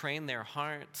would train their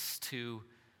hearts to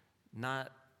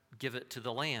not give it to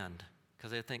the land,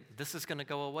 because they think this is going to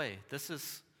go away. This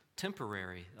is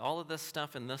temporary. All of this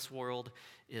stuff in this world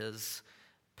is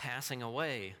passing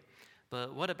away.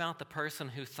 But what about the person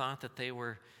who thought that they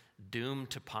were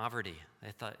doomed to poverty?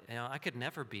 They thought, I could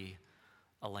never be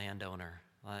a landowner.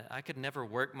 I could never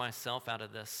work myself out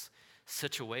of this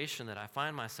situation that I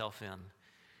find myself in.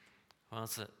 Well,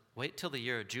 wait till the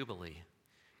year of Jubilee.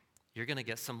 You're going to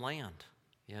get some land.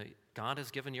 God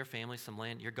has given your family some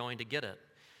land. You're going to get it.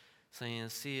 So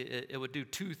see, it would do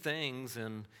two things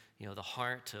in the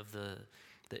heart of the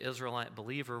Israelite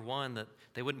believer. One, that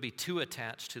they wouldn't be too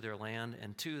attached to their land,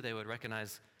 and two, they would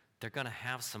recognize they're going to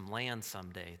have some land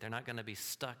someday. They're not going to be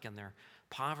stuck in their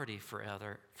poverty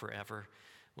forever,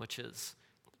 which is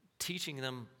teaching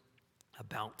them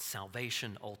about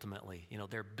salvation ultimately.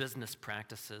 Their business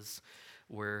practices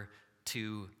were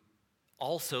to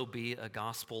also be a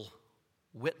gospel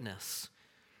witness.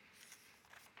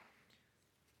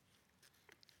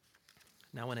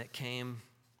 Now, when it came,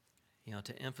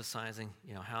 to emphasizing,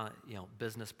 how,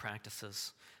 business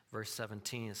practices, verse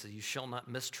 17, it says, "You shall not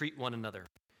mistreat one another."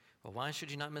 Well, why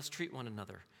should you not mistreat one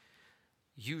another?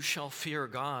 "You shall fear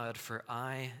God, for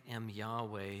I am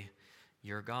Yahweh,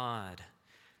 your God."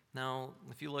 Now,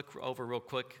 if you look over real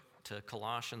quick to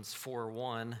Colossians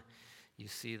 4:1, you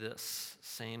see this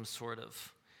same sort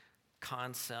of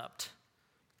concept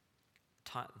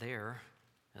taught there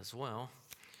as well.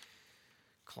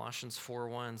 Colossians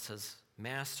 4:1 says,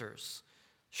 "Masters,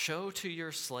 show to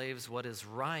your slaves what is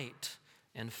right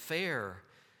and fair,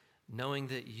 knowing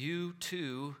that you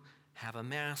too have a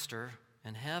master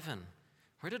in heaven."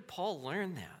 Where did Paul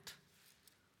learn that?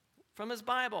 From his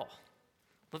Bible,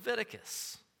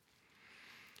 Leviticus.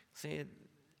 See,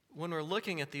 when we're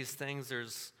looking at these things,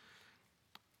 there's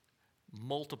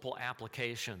multiple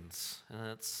applications. And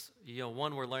it's,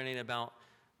 one, we're learning about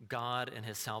God and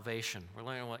his salvation. We're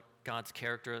learning what God's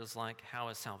character is like, how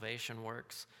his salvation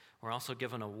works. We're also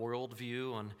given a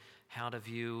worldview on how to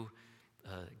view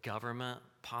government,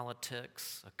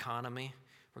 politics, economy.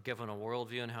 We're given a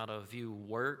worldview on how to view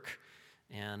work.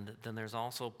 And then there's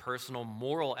also personal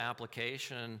moral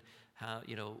application. How,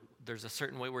 there's a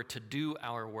certain way we're to do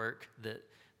our work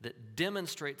that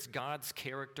demonstrates God's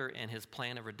character and his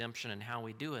plan of redemption and how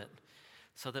we do it.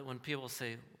 So that when people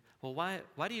say, well,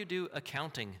 why do you do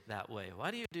accounting that way?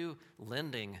 Why do you do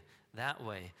lending that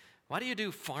way? Why do you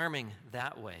do farming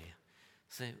that way?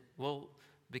 Say, well,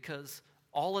 because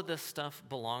all of this stuff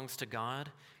belongs to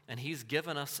God, and he's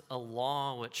given us a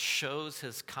law which shows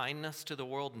his kindness to the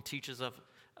world and teaches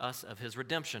us of his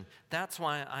redemption. That's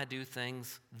why I do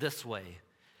things this way.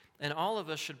 And all of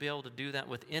us should be able to do that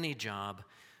with any job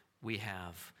we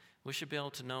have. We should be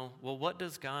able to know, well, what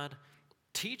does God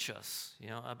teach us,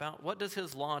 about what does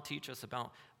his law teach us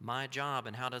about my job,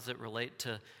 and how does it relate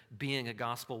to being a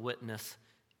gospel witness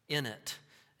in it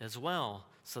as well,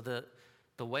 so that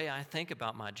the way I think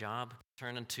about my job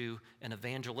turn into an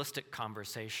evangelistic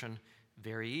conversation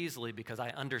very easily, because I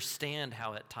understand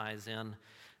how it ties in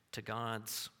to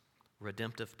God's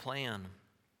redemptive plan.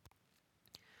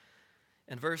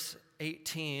 In verse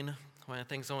 18, one of the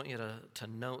things I want you to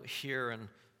note here in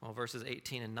verses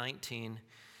 18 and 19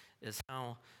 is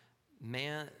how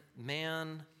man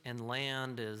and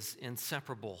land is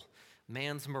inseparable.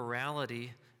 Man's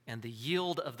morality and the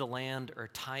yield of the land are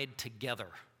tied together.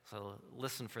 So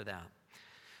listen for that.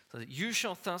 So that you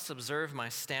shall thus observe my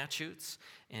statutes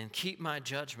and keep my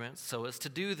judgments so as to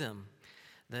do them,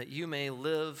 that you may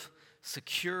live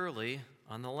securely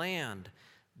on the land.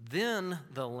 Then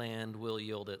the land will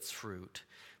yield its fruit,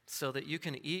 so that you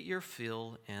can eat your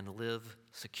fill and live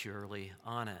securely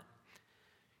on it.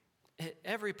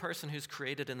 Every person who's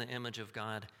created in the image of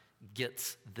God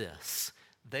gets this.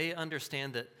 They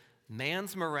understand that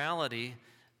man's morality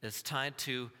is tied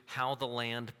to how the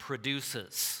land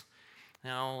produces.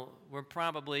 Now, we're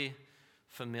probably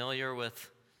familiar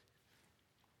with,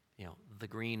 the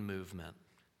green movement.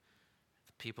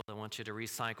 The people that want you to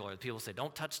recycle, or the people say,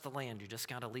 don't touch the land, you just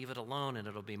got to leave it alone and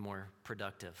it'll be more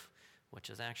productive,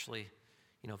 which is actually,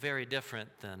 very different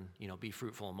than, be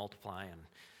fruitful and multiply and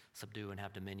subdue and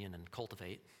have dominion and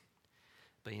cultivate.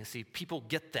 But you see, people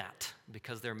get that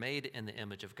because they're made in the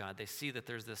image of God. They see that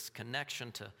there's this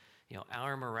connection to,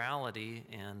 our morality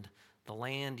and the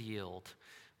land yield.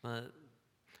 But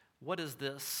what does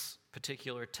this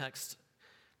particular text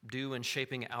do in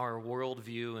shaping our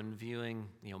worldview and viewing,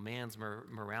 man's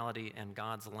morality and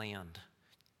God's land?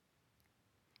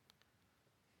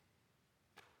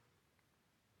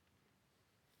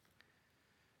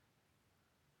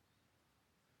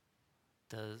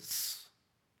 Does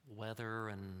weather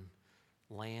and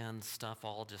land stuff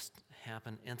all just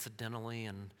happen incidentally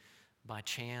and by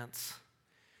chance?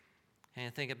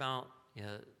 And think about,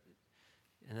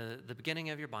 in the beginning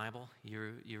of your Bible,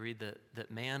 you read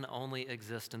that man only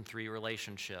exists in three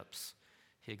relationships.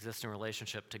 He exists in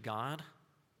relationship to God,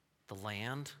 the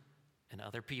land, and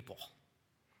other people,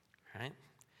 right?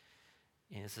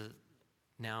 And it says,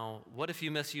 now, what if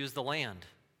you misuse the land?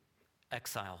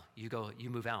 Exile. You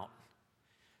move out.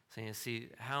 So you see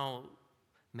how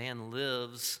man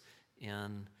lives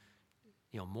in,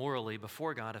 morally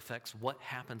before God affects what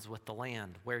happens with the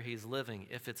land, where he's living,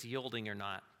 if it's yielding or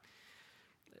not.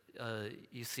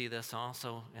 You see this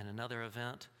also in another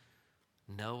event,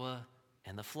 Noah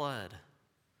and the flood.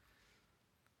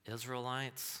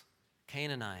 Israelites,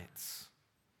 Canaanites,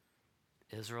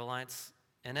 Israelites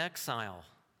in exile,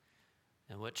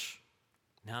 in which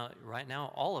right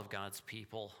now all of God's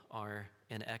people are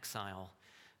in exile.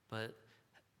 But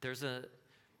there's a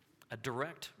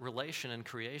direct relation in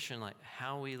creation, like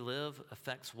how we live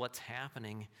affects what's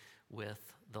happening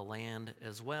with the land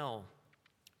as well.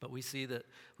 But we see that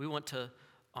we want to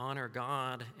honor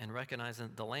God and recognize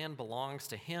that the land belongs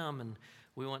to him, and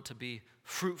we want to be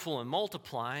fruitful and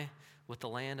multiply with the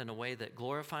land in a way that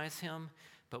glorifies him,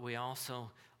 but we also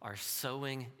are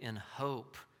sowing in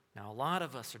hope. Now, a lot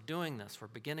of us are doing this. We're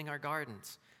beginning our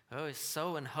gardens. We always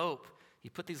sow in hope. You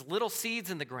put these little seeds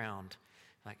in the ground.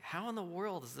 Like, how in the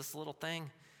world is this little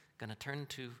thing going to turn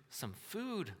into some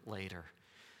food later?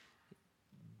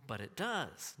 But it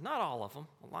does. Not all of them.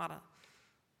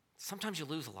 Sometimes you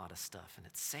lose a lot of stuff, and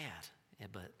it's sad.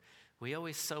 But we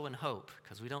always sow in hope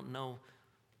because we don't know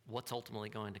what's ultimately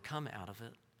going to come out of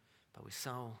it. But we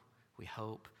sow, we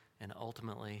hope, and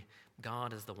ultimately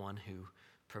God is the one who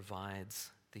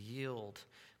provides the yield.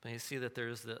 But you see that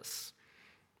there's this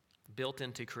built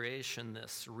into creation,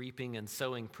 this reaping and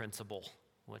sowing principle,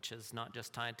 which is not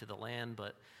just tied to the land,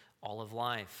 but all of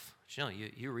life.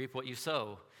 You reap what you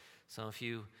sow. So if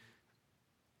you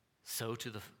sow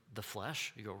to the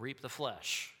flesh, you'll reap the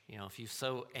flesh. If you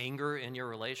sow anger in your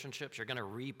relationships, you're going to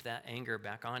reap that anger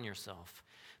back on yourself.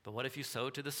 But what if you sow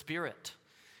to the Spirit?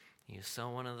 You sow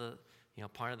one of the,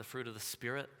 part of the fruit of the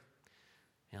Spirit.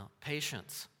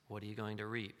 Patience. What are you going to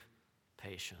reap?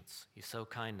 Patience. You sow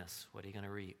kindness. What are you going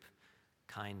to reap?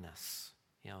 Kindness.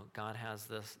 God has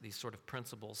these sort of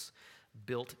principles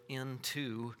built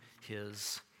into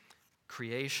his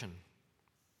creation,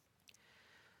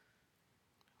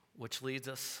 which leads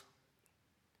us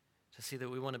to see that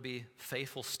we want to be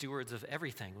faithful stewards of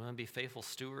everything. We want to be faithful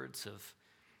stewards of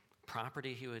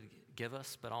property he would give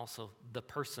us, but also the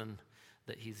person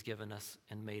that he's given us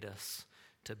and made us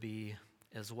to be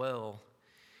as well.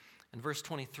 In verse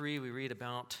 23, we read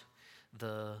about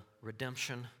the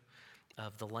redemption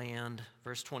of the land.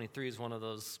 Verse 23 is one of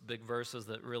those big verses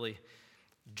that really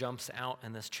jumps out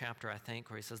in this chapter, I think,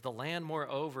 where he says, the land,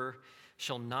 moreover,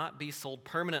 shall not be sold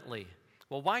permanently.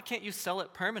 Well, why can't you sell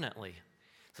it permanently?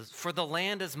 It says, for the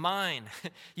land is mine.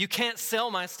 You can't sell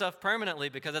my stuff permanently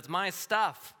because it's my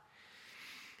stuff.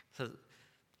 It says,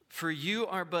 for you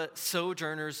are but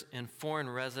sojourners and foreign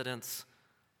residents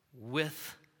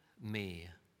with me.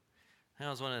 That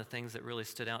was one of the things that really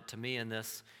stood out to me in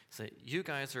this, is that you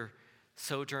guys are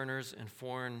sojourners and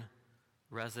foreign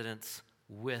residents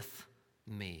with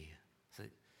me. So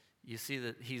you see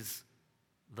that he's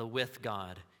the with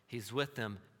God. He's with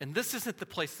them. And this isn't the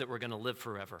place that we're going to live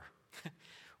forever.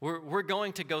 We're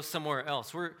going to go somewhere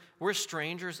else. We're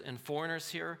strangers and foreigners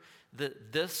here.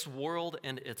 That this world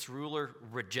and its ruler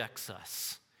rejects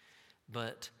us.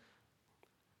 But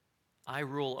I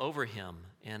rule over him,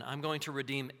 and I'm going to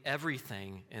redeem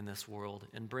everything in this world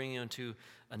and bring you into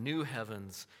a new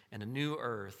heavens and a new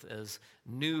earth as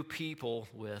new people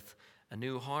with a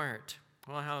new heart.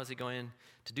 Well, how is he going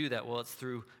to do that? Well, it's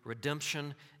through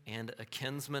redemption and a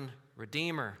kinsman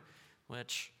redeemer,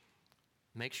 which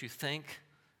makes you think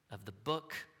of the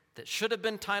book that should have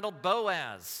been titled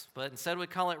Boaz, but instead we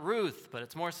call it Ruth, but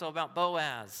it's more so about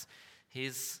Boaz.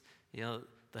 He's,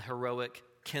 the heroic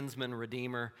kinsman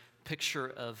redeemer, picture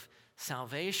of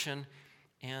salvation,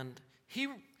 and he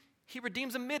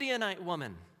redeems a Midianite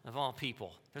woman of all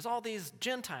people. There's all these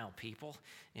Gentile people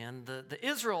and the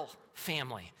Israel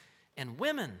family and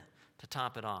women to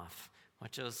top it off,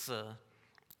 which is,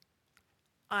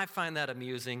 I find that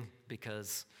amusing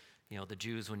because the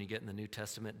Jews, when you get in the New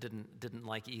Testament, didn't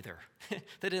like either.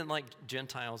 They didn't like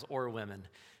Gentiles or women.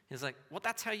 He's like, well,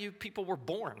 that's how you people were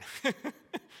born.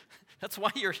 That's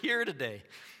why you're here today.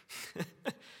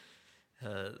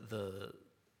 The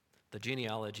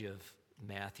genealogy of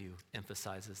Matthew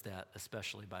emphasizes that,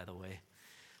 especially, by the way.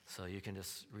 So you can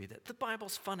just read it. The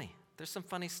Bible's funny. There's some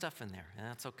funny stuff in there, and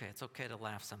that's okay. It's okay to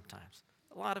laugh sometimes.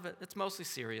 A lot of it, it's mostly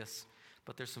serious,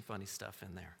 but there's some funny stuff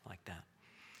in there like that.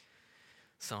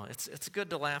 So it's good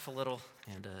to laugh a little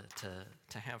and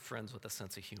to have friends with a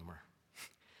sense of humor.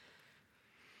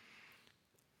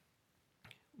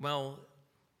 Well,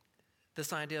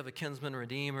 this idea of a kinsman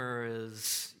redeemer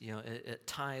is, it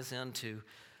ties into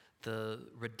the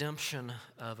redemption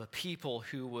of a people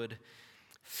who would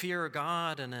fear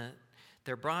God, and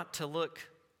they're brought to look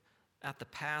at the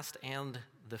past and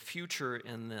the future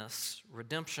in this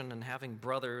redemption and having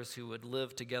brothers who would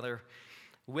live together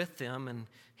with them. And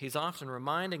he's often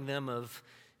reminding them of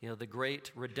the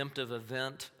great redemptive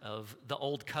event of the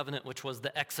Old Covenant, which was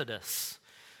the Exodus,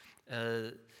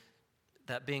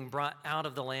 that being brought out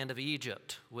of the land of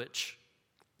Egypt, which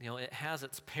it has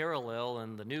its parallel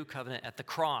in the New Covenant at the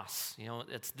cross.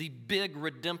 It's the big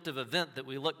redemptive event that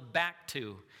we look back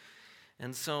to.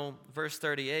 And so verse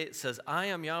 38 says, I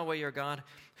am Yahweh your God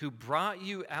who brought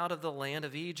you out of the land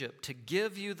of Egypt to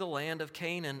give you the land of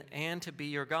Canaan and to be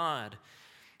your God.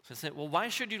 So I said, well, why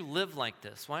should you live like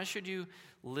this? Why should you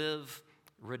live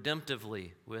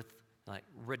redemptively with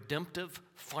redemptive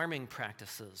farming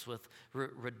practices, with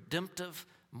redemptive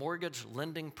mortgage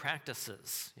lending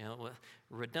practices, with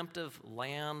redemptive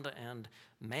land and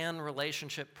man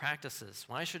relationship practices?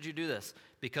 Why should you do this?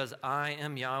 Because I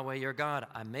am Yahweh your God.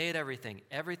 I made everything.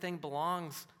 Everything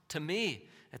belongs to me.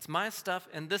 It's my stuff,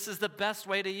 and this is the best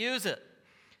way to use it.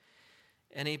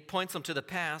 And he points them to the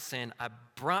past, saying, I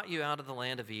brought you out of the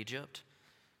land of Egypt.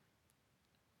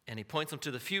 And he points them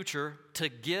to the future to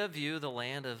give you the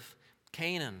land of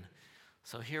Canaan.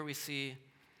 So here we see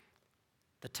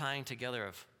the tying together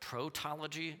of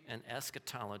protology and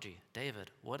eschatology.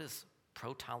 David, what is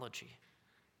protology?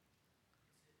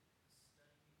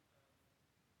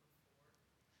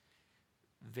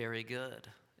 Very good.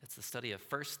 It's the study of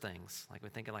first things, like we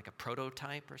think of like a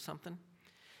prototype or something.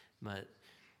 But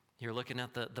you're looking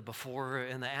at the before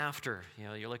and the after.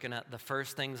 You're looking at the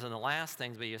first things and the last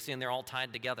things, but you're seeing they're all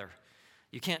tied together.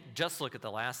 You can't just look at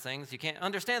the last things. You can't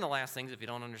understand the last things if you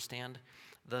don't understand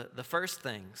the first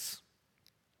things.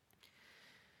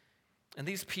 And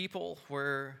these people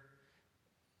were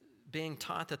being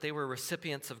taught that they were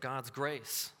recipients of God's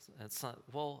grace. It's not,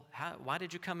 well, why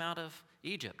did you come out of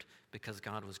Egypt? Because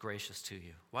God was gracious to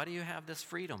you. Why do you have this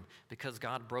freedom? Because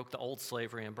God broke the old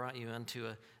slavery and brought you into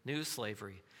a new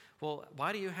slavery. Well,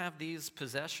 why do you have these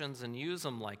possessions and use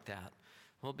them like that?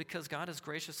 Well, because God has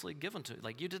graciously given to you.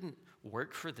 Like, you didn't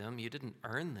work for them. You didn't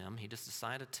earn them. He just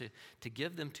decided to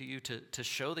give them to you to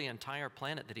show the entire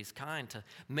planet that he's kind, to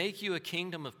make you a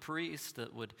kingdom of priests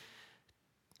that would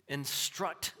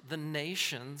instruct the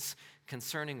nations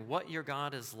concerning what your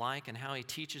God is like and how he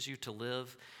teaches you to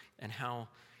live, and how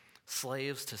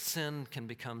slaves to sin can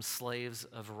become slaves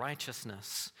of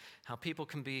righteousness, how people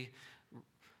can be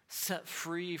set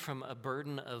free from a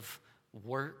burden of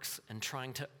works and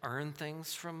trying to earn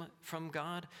things from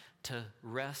God, to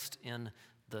rest in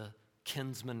the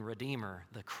kinsman redeemer,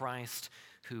 the Christ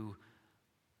who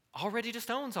already just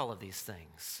owns all of these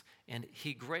things. And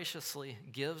he graciously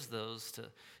gives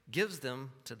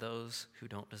them to those who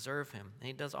don't deserve him. And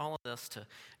he does all of this to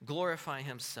glorify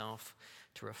himself,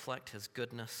 to reflect his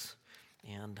goodness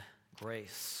and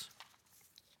grace.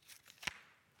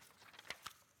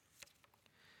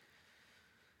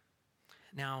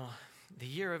 Now, the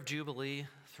year of Jubilee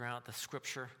throughout the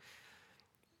scripture,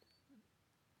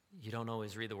 you don't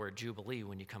always read the word Jubilee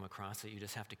when you come across it. You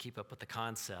just have to keep up with the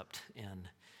concept and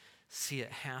see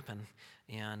it happen.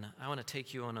 And I want to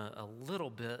take you on a little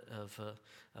bit of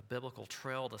a biblical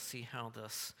trail to see how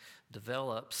this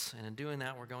develops. And in doing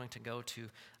that, we're going to go to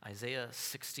Isaiah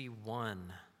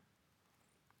 61.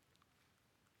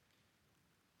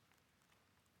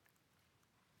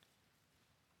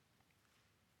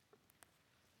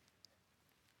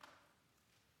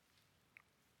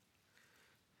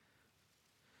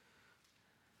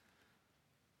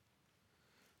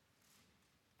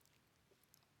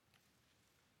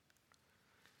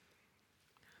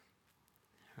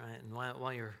 All right, and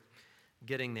while you're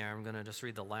getting there, I'm going to just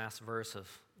read the last verse of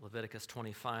Leviticus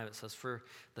 25. It says, "For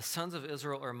the sons of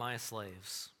Israel are my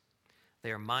slaves.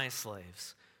 They are my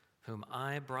slaves, whom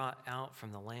I brought out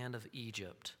from the land of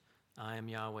Egypt. I am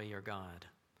Yahweh your God."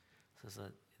 It says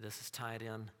that this is tied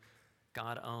in.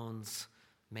 God owns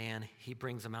man. He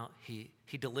brings them out. He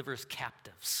delivers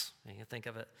captives. And you think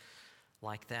of it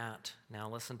like that. Now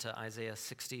listen to Isaiah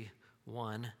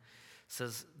 61. It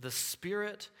says, "The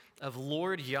Spirit of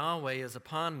Lord Yahweh is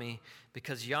upon me,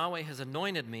 because Yahweh has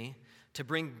anointed me to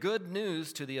bring good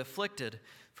news to the afflicted,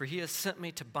 for he has sent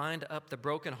me to bind up the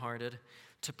brokenhearted,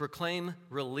 to proclaim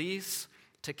release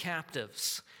to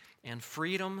captives and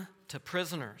freedom to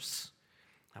prisoners."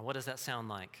 Now, what does that sound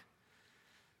like?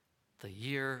 The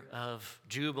year of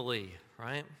Jubilee,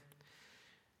 right?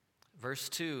 Verse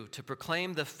 2, "To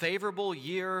proclaim the favorable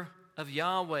year of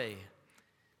Yahweh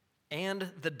and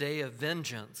the day of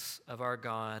vengeance of our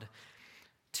God,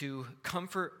 to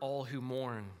comfort all who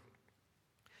mourn,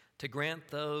 to grant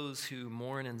those who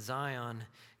mourn in Zion,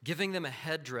 giving them a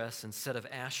headdress instead of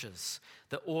ashes,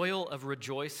 the oil of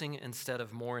rejoicing instead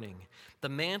of mourning, the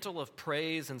mantle of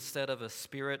praise instead of a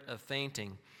spirit of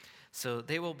fainting. So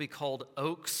they will be called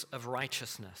oaks of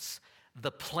righteousness,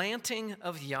 the planting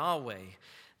of Yahweh,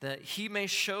 that he may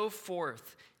show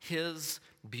forth his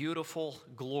beautiful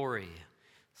glory.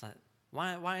 So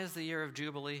why is the year of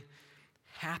Jubilee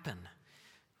happen?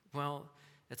 Well,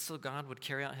 it's so God would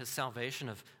carry out his salvation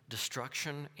of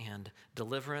destruction and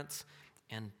deliverance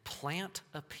and plant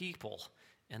a people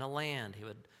in a land. He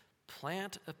would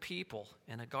plant a people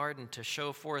in a garden to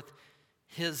show forth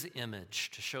his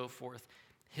image, to show forth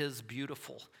his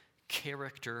beautiful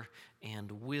character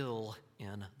and will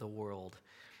in the world.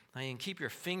 Now you can keep your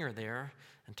finger there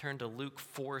and turn to Luke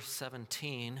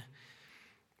 4:17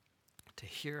 to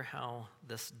hear how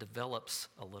this develops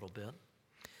a little bit.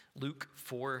 Luke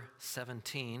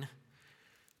 4:17.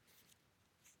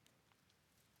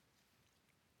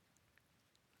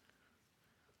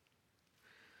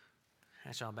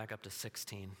 Actually, I'll back up to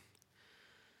 16.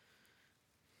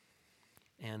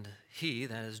 And he,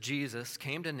 that is Jesus,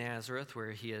 came to Nazareth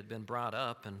where he had been brought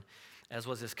up, and as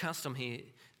was his custom,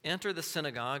 he entered the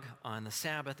synagogue on the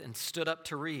Sabbath and stood up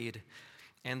to read.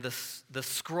 And the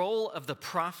scroll of the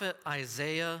prophet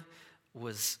Isaiah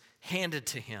was handed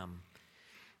to him.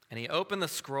 And he opened the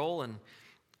scroll and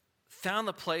found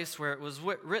the place where it was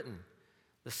written,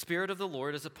 "The Spirit of the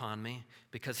Lord is upon me,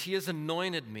 because he has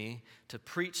anointed me to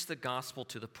preach the gospel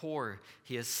to the poor.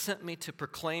 He has sent me to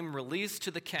proclaim release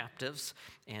to the captives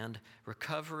and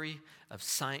recovery of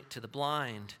sight to the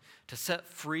blind, to set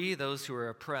free those who are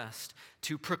oppressed,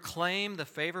 to proclaim the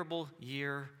favorable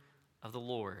year of the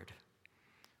Lord."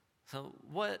 So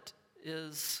what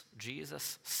is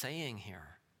Jesus saying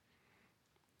here?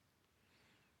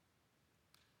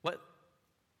 What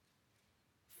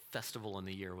festival in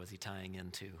the year was he tying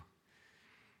into?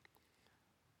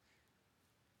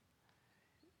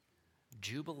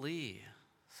 Jubilee.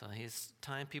 So he's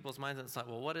tying people's minds, and it's like,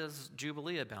 well, what is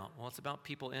Jubilee about? Well, it's about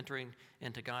people entering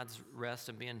into God's rest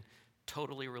and being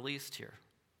totally released here.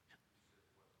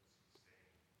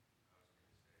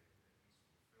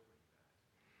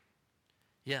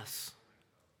 Yes.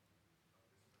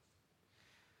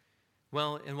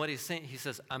 Well, and what he's saying, he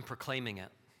says, I'm proclaiming it.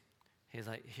 He's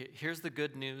like, here's the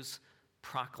good news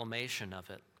proclamation of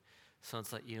it. So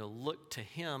it's like, look to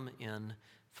him in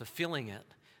fulfilling it.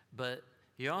 But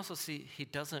you also see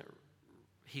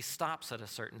he stops at a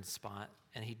certain spot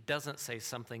and he doesn't say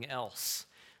something else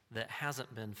that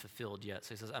hasn't been fulfilled yet.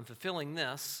 So he says, I'm fulfilling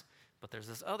this, but there's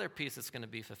this other piece that's going to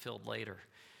be fulfilled later.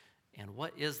 And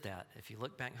what is that? If you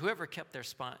look back, whoever kept their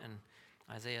spot in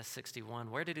Isaiah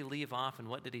 61, where did he leave off and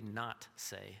what did he not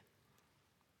say?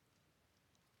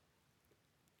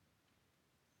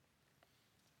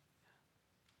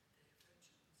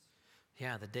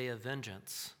 Yeah, the day of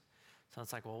vengeance. So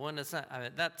it's like, well, when is that? I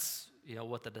mean, that's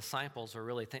what the disciples are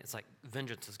really thinking. It's like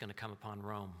vengeance is going to come upon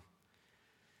Rome.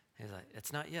 He's like,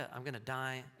 it's not yet. I'm going to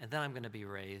die, and then I'm going to be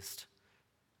raised.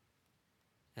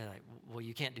 And like, well,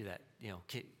 you can't do that.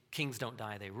 Kings don't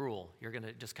die; they rule. You're going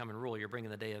to just come and rule. You're bringing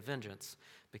the day of vengeance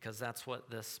because that's what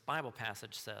this Bible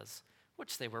passage says.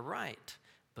 Which they were right,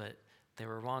 but they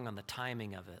were wrong on the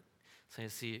timing of it. So you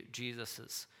see, Jesus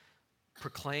is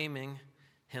proclaiming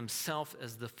himself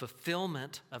as the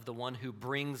fulfillment of the one who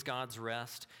brings God's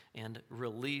rest and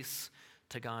release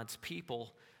to God's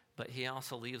people, but he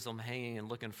also leaves them hanging and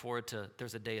looking forward to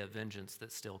there's a day of vengeance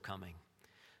that's still coming,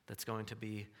 that's going to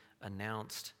be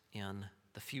announced in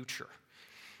the future.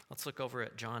 Let's look over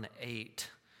at John 8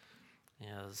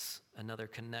 as another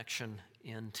connection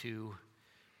into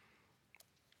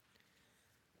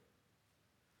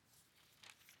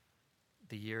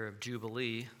the year of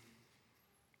Jubilee.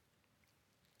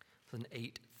 In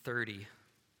 8:30.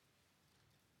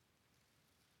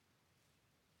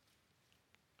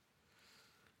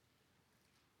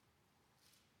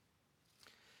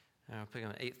 I'll pick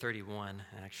on 8:31,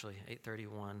 actually.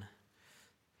 8:31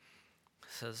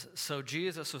 says, So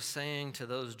Jesus was saying to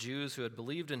those Jews who had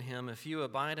believed in him, if you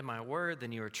abide in my word,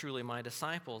 then you are truly my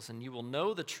disciples, and you will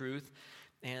know the truth,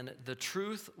 and the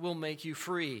truth will make you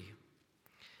free.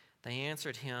 They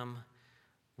answered him,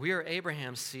 we are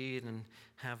Abraham's seed and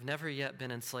have never yet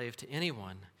been enslaved to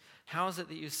anyone. How is it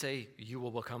that you say you will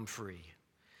become free?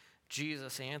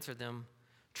 Jesus answered them,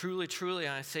 truly, truly,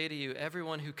 I say to you,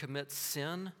 everyone who commits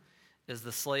sin is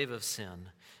the slave of sin.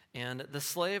 And the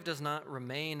slave does not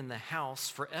remain in the house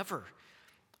forever.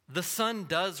 The son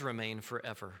does remain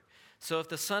forever. So if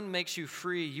the son makes you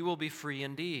free, you will be free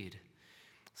indeed.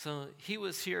 So he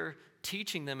was here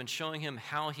teaching them and showing him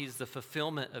how he's the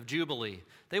fulfillment of Jubilee.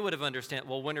 They would have understood,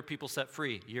 well, when are people set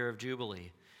free? Year of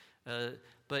Jubilee.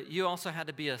 But you also had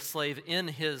to be a slave in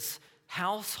his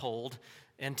household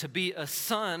and to be a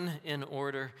son in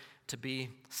order to be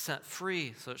set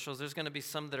free. So it shows there's going to be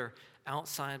some that are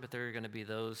outside, but there are going to be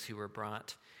those who were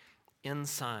brought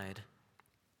inside.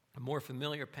 A more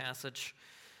familiar passage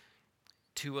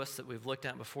to us that we've looked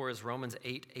at before is Romans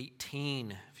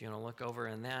 8:18. If you want to look over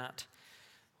in that,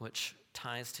 which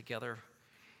ties together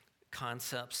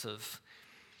concepts of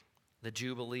the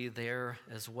Jubilee there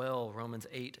as well. Romans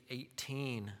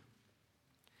 8:18.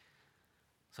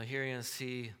 So here you're going to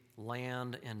see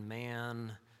land and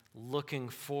man looking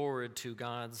forward to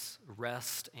God's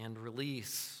rest and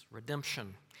release,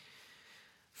 redemption.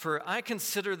 For I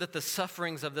consider that the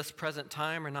sufferings of this present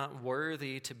time are not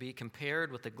worthy to be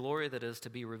compared with the glory that is to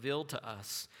be revealed to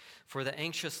us. For the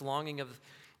anxious longing of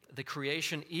the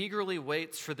creation eagerly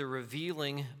waits for the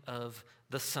revealing of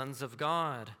the sons of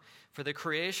God. For the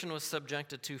creation was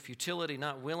subjected to futility,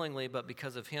 not willingly, but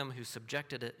because of him who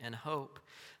subjected it in hope,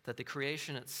 that the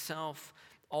creation itself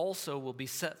also will be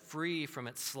set free from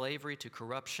its slavery to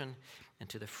corruption and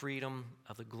to the freedom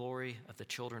of the glory of the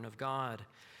children of God.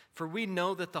 For we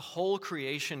know that the whole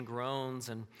creation groans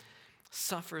and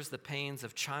suffers the pains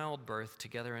of childbirth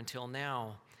together until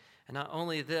now. And not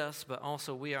only this, but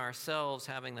also we ourselves,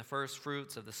 having the first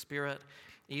fruits of the Spirit,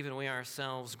 even we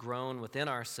ourselves groan within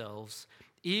ourselves,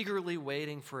 eagerly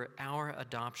waiting for our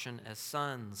adoption as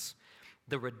sons,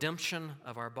 the redemption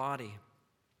of our body.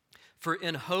 For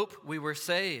in hope we were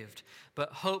saved,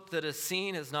 but hope that is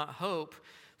seen is not hope,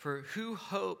 for who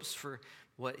hopes for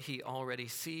what he already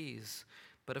sees?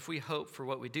 But if we hope for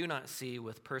what we do not see,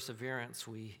 with perseverance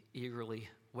we eagerly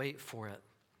wait for it.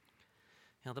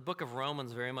 Now, the book of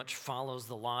Romans very much follows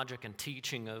the logic and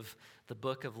teaching of the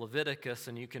book of Leviticus,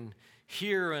 and you can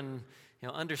hear and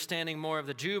understanding more of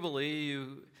the Jubilee,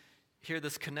 you hear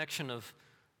this connection of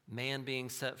man being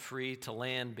set free to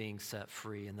land being set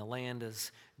free, and the land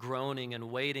is groaning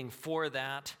and waiting for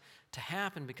that to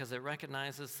happen because it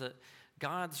recognizes that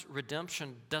God's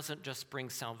redemption doesn't just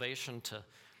bring salvation to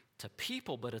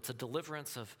people, but it's a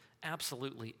deliverance of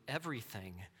absolutely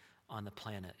everything on the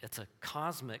planet. It's a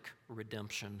cosmic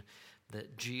redemption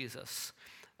that Jesus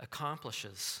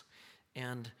accomplishes.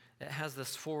 And it has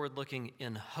this forward-looking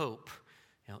in hope.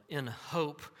 In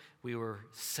hope we were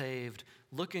saved,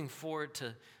 looking forward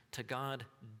to God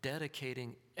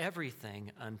dedicating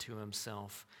everything unto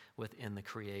himself within the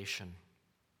creation.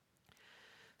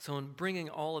 So in bringing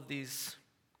all of these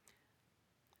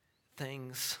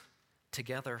things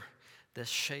together, this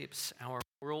shapes our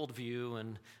worldview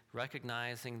and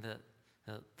recognizing that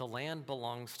the land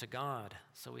belongs to God.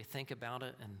 So we think about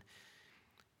it and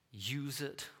use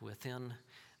it within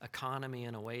economy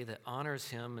in a way that honors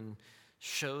him and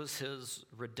shows his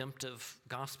redemptive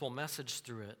gospel message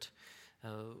through it.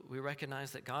 We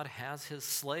recognize that God has his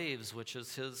slaves, which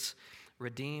is his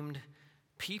redeemed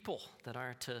people that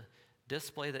are to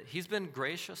display that he's been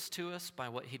gracious to us by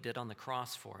what he did on the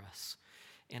cross for us.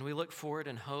 And we look forward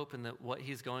and hope in that what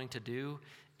he's going to do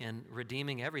in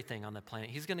redeeming everything on the planet.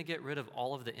 He's going to get rid of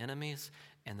all of the enemies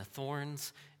and the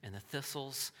thorns and the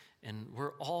thistles, and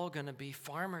we're all going to be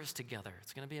farmers together.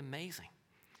 It's going to be amazing.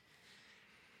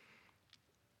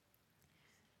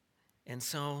 And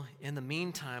so in the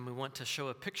meantime, we want to show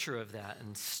a picture of that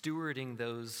and stewarding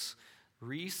those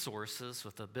resources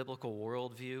with a biblical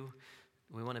worldview.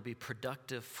 We want to be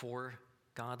productive for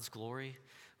God's glory.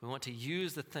 We want to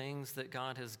use the things that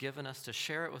God has given us to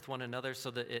share it with one another so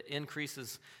that it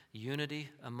increases unity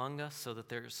among us, so that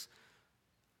there's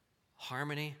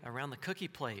harmony around the cookie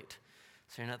plate.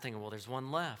 So you're not thinking, well, there's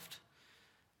one left.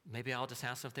 Maybe I'll just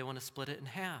ask them if they want to split it in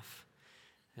half.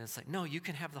 And it's like, no, you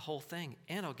can have the whole thing,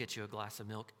 and I'll get you a glass of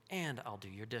milk, and I'll do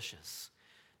your dishes.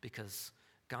 Because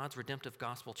God's redemptive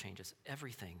gospel changes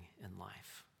everything in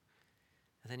life.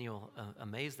 And then you'll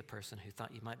amaze the person who thought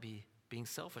you might be being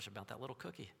selfish about that little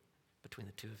cookie between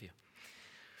the two of you.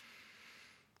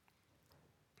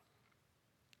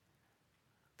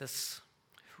 This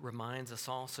reminds us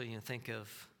also, think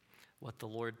of what the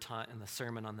Lord taught in the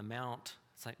Sermon on the Mount.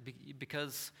 It's like,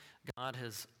 because God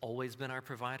has always been our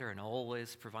provider and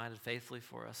always provided faithfully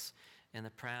for us in the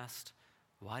past,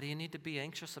 why do you need to be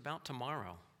anxious about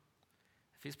tomorrow?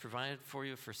 If he's provided for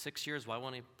you for 6 years, why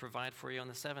won't he provide for you on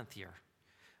the 7th year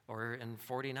or in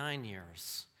 49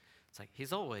 years? It's like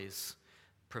he's always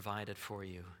provided for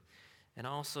you. And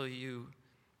also you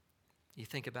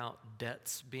think about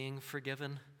debts being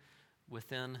forgiven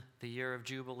within the year of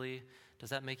Jubilee. Does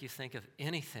that make you think of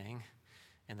anything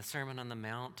in the Sermon on the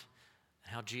Mount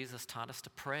and how Jesus taught us to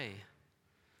pray?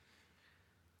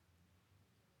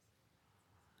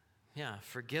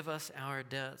 forgive us our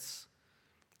debts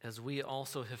as we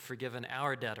also have forgiven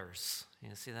our debtors.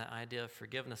 You see, that idea of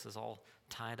forgiveness is all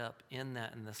tied up in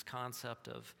that, in this concept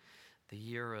of the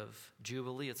year of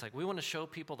Jubilee. It's like we want to show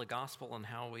people the gospel and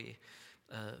how we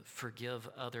forgive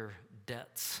other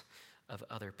debts of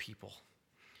other people.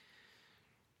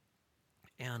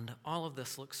 And all of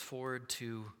this looks forward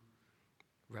to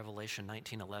Revelation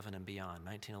 19:11 and beyond.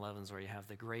 19:11 is where you have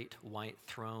the great white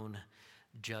throne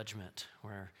judgment,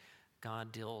 where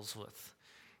God deals with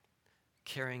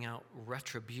carrying out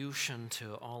retribution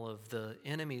to all of the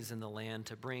enemies in the land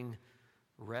to bring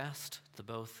rest to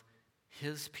both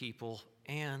his people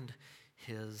and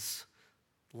his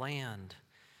land,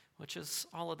 which is,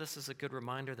 all of this is a good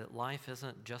reminder that life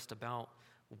isn't just about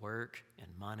work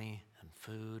and money and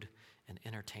food and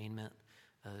entertainment.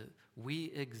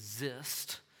 We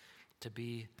exist to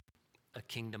be a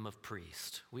kingdom of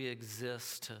priests. We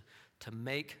exist to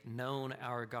make known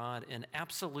our God in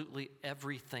absolutely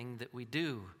everything that we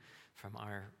do, from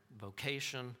our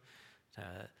vocation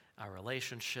to our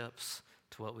relationships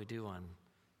to what we do on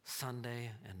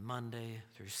Sunday and Monday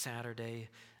through Saturday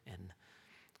and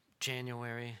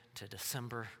January to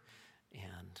December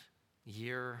and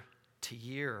year to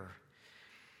year.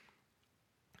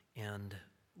 And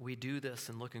we do this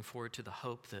in looking forward to the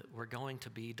hope that we're going to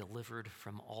be delivered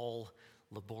from all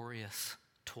laborious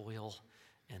toil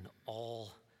and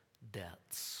all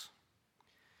debts.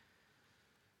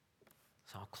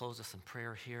 So I'll close us in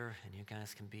prayer here, and you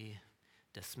guys can be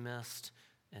dismissed.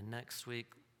 And next week,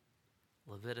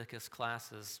 Leviticus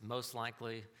class is most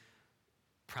likely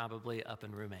probably up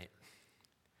in room 8.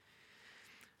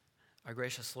 Our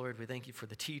gracious Lord, we thank you for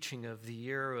the teaching of the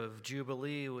year of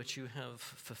Jubilee, which you have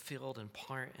fulfilled in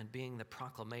part in being the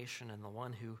proclamation and the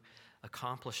one who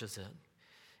accomplishes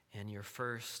it in your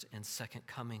first and second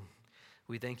coming.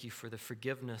 We thank you for the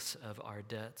forgiveness of our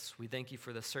debts. We thank you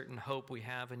for the certain hope we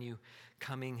have in you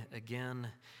coming again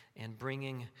and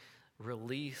bringing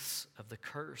release of the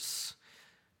curse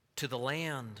to the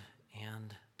land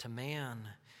and to man,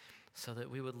 so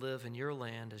that we would live in your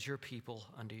land as your people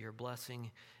under your blessing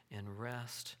and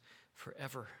rest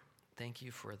forever. Thank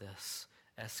you for this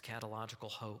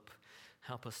eschatological hope.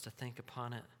 Help us to think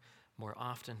upon it more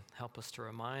often. Help us to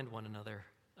remind one another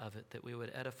of it, that we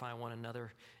would edify one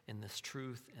another in this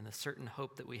truth and the certain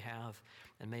hope that we have,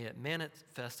 and may it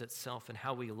manifest itself in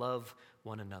how we love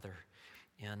one another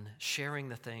and sharing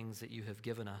the things that you have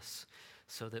given us,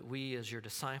 so that we as your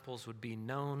disciples would be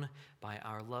known by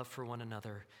our love for one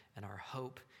another and our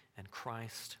hope in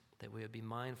Christ, that we would be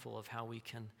mindful of how we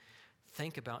can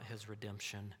think about his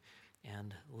redemption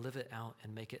and live it out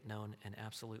and make it known in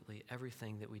absolutely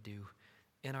everything that we do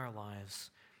in our lives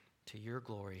to your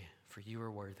glory, for you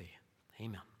are worthy.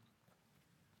 Amen.